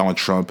fan of Donald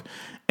Trump,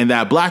 and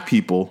that black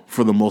people,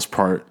 for the most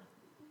part,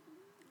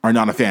 are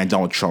not a fan of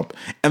Donald Trump.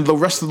 And the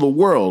rest of the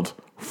world,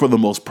 for the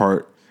most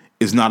part,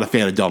 is not a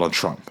fan of Donald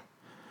Trump.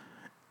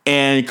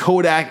 And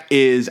Kodak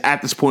is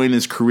at this point in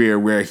his career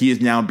where he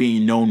is now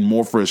being known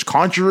more for his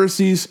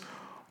controversies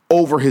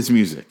over his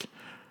music.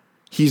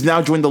 He's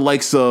now joined the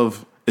likes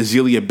of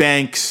Azealia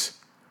Banks,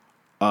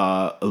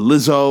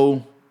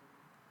 Lizzo,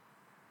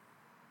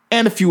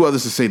 and a few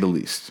others to say the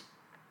least.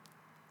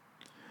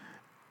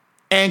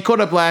 And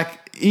Kodak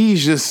Black,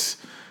 he's just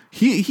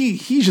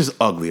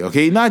ugly,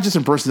 okay? Not just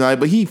in personality,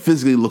 but he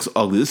physically looks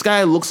ugly. This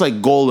guy looks like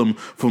Gollum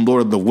from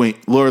Lord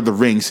of the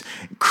Rings,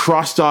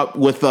 crossed up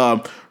with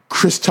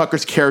Chris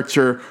Tucker's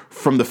character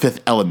from The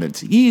Fifth Element.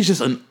 He's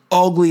just an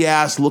ugly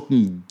ass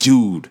looking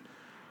dude.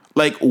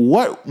 Like,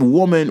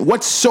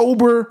 what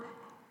sober,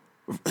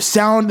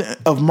 sound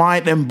of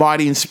mind and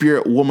body and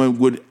spirit woman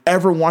would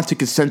ever want to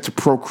consent to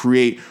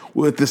procreate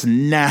with this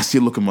nasty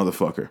looking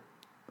motherfucker?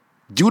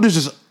 Dude is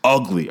just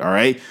ugly, all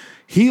right?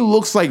 He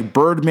looks like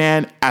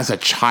Birdman as a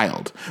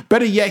child.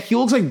 Better yet, he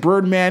looks like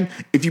Birdman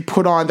if you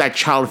put on that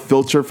child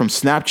filter from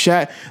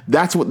Snapchat.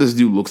 That's what this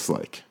dude looks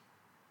like.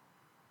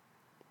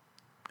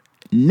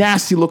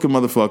 Nasty looking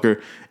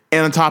motherfucker.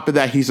 And on top of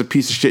that, he's a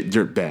piece of shit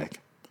dirtbag.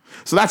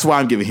 So that's why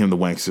I'm giving him the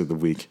Wankster of the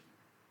Week.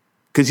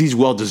 Because he's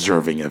well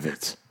deserving of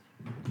it.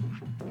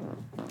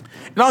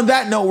 And on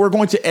that note, we're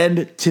going to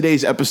end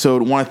today's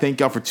episode. I want to thank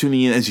y'all for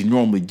tuning in as you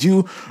normally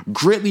do.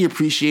 Greatly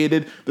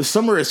appreciated. The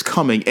summer is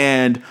coming,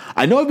 and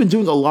I know I've been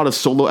doing a lot of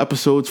solo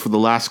episodes for the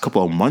last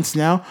couple of months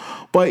now,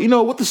 but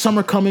with the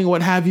summer coming,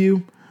 what have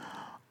you,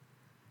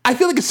 I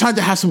feel like it's time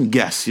to have some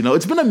guests.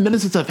 It's been a minute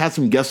since I've had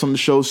some guests on the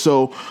show,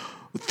 so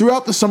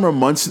throughout the summer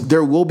months,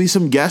 there will be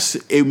some guests.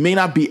 It may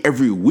not be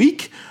every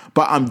week,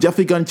 but I'm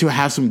definitely going to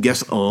have some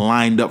guests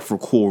lined up for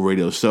Cool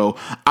Radio. So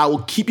I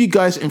will keep you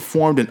guys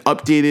informed and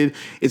updated.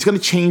 It's going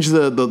to change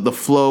the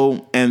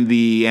flow and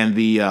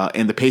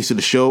the pace of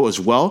the show as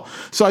well.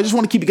 So I just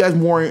want to keep you guys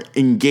more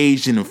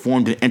engaged and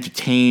informed and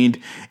entertained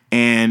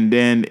and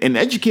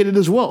educated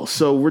as well.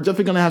 So we're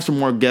definitely going to have some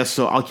more guests.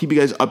 So I'll keep you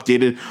guys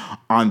updated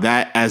on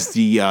that as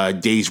the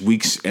days,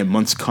 weeks, and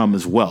months come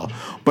as well.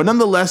 But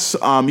nonetheless,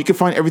 you can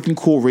find Everything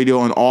Cool Radio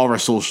on all of our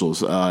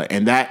socials.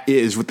 And that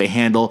is with the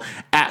handle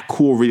at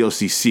Cool Radio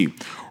CC.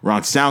 We're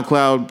on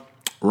SoundCloud.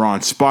 We're on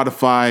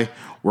Spotify.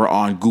 We're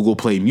on Google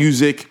Play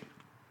Music.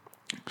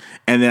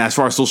 And then as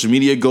far as social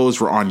media goes,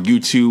 we're on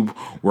YouTube,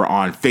 we're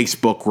on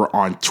Facebook, we're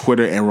on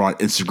Twitter, and we're on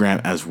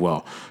Instagram as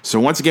well. So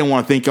once again, I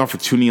want to thank y'all for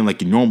tuning in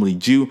like you normally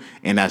do.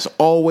 And as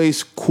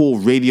always, Cool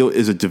Radio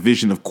is a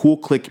division of Cool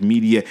Click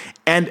Media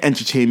and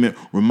Entertainment,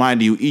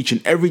 reminding you each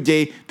and every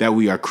day that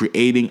we are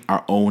creating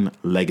our own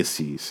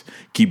legacies.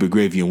 Keep it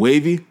gravy and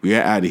wavy. We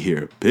are out of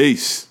here.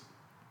 Peace.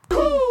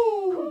 Cool.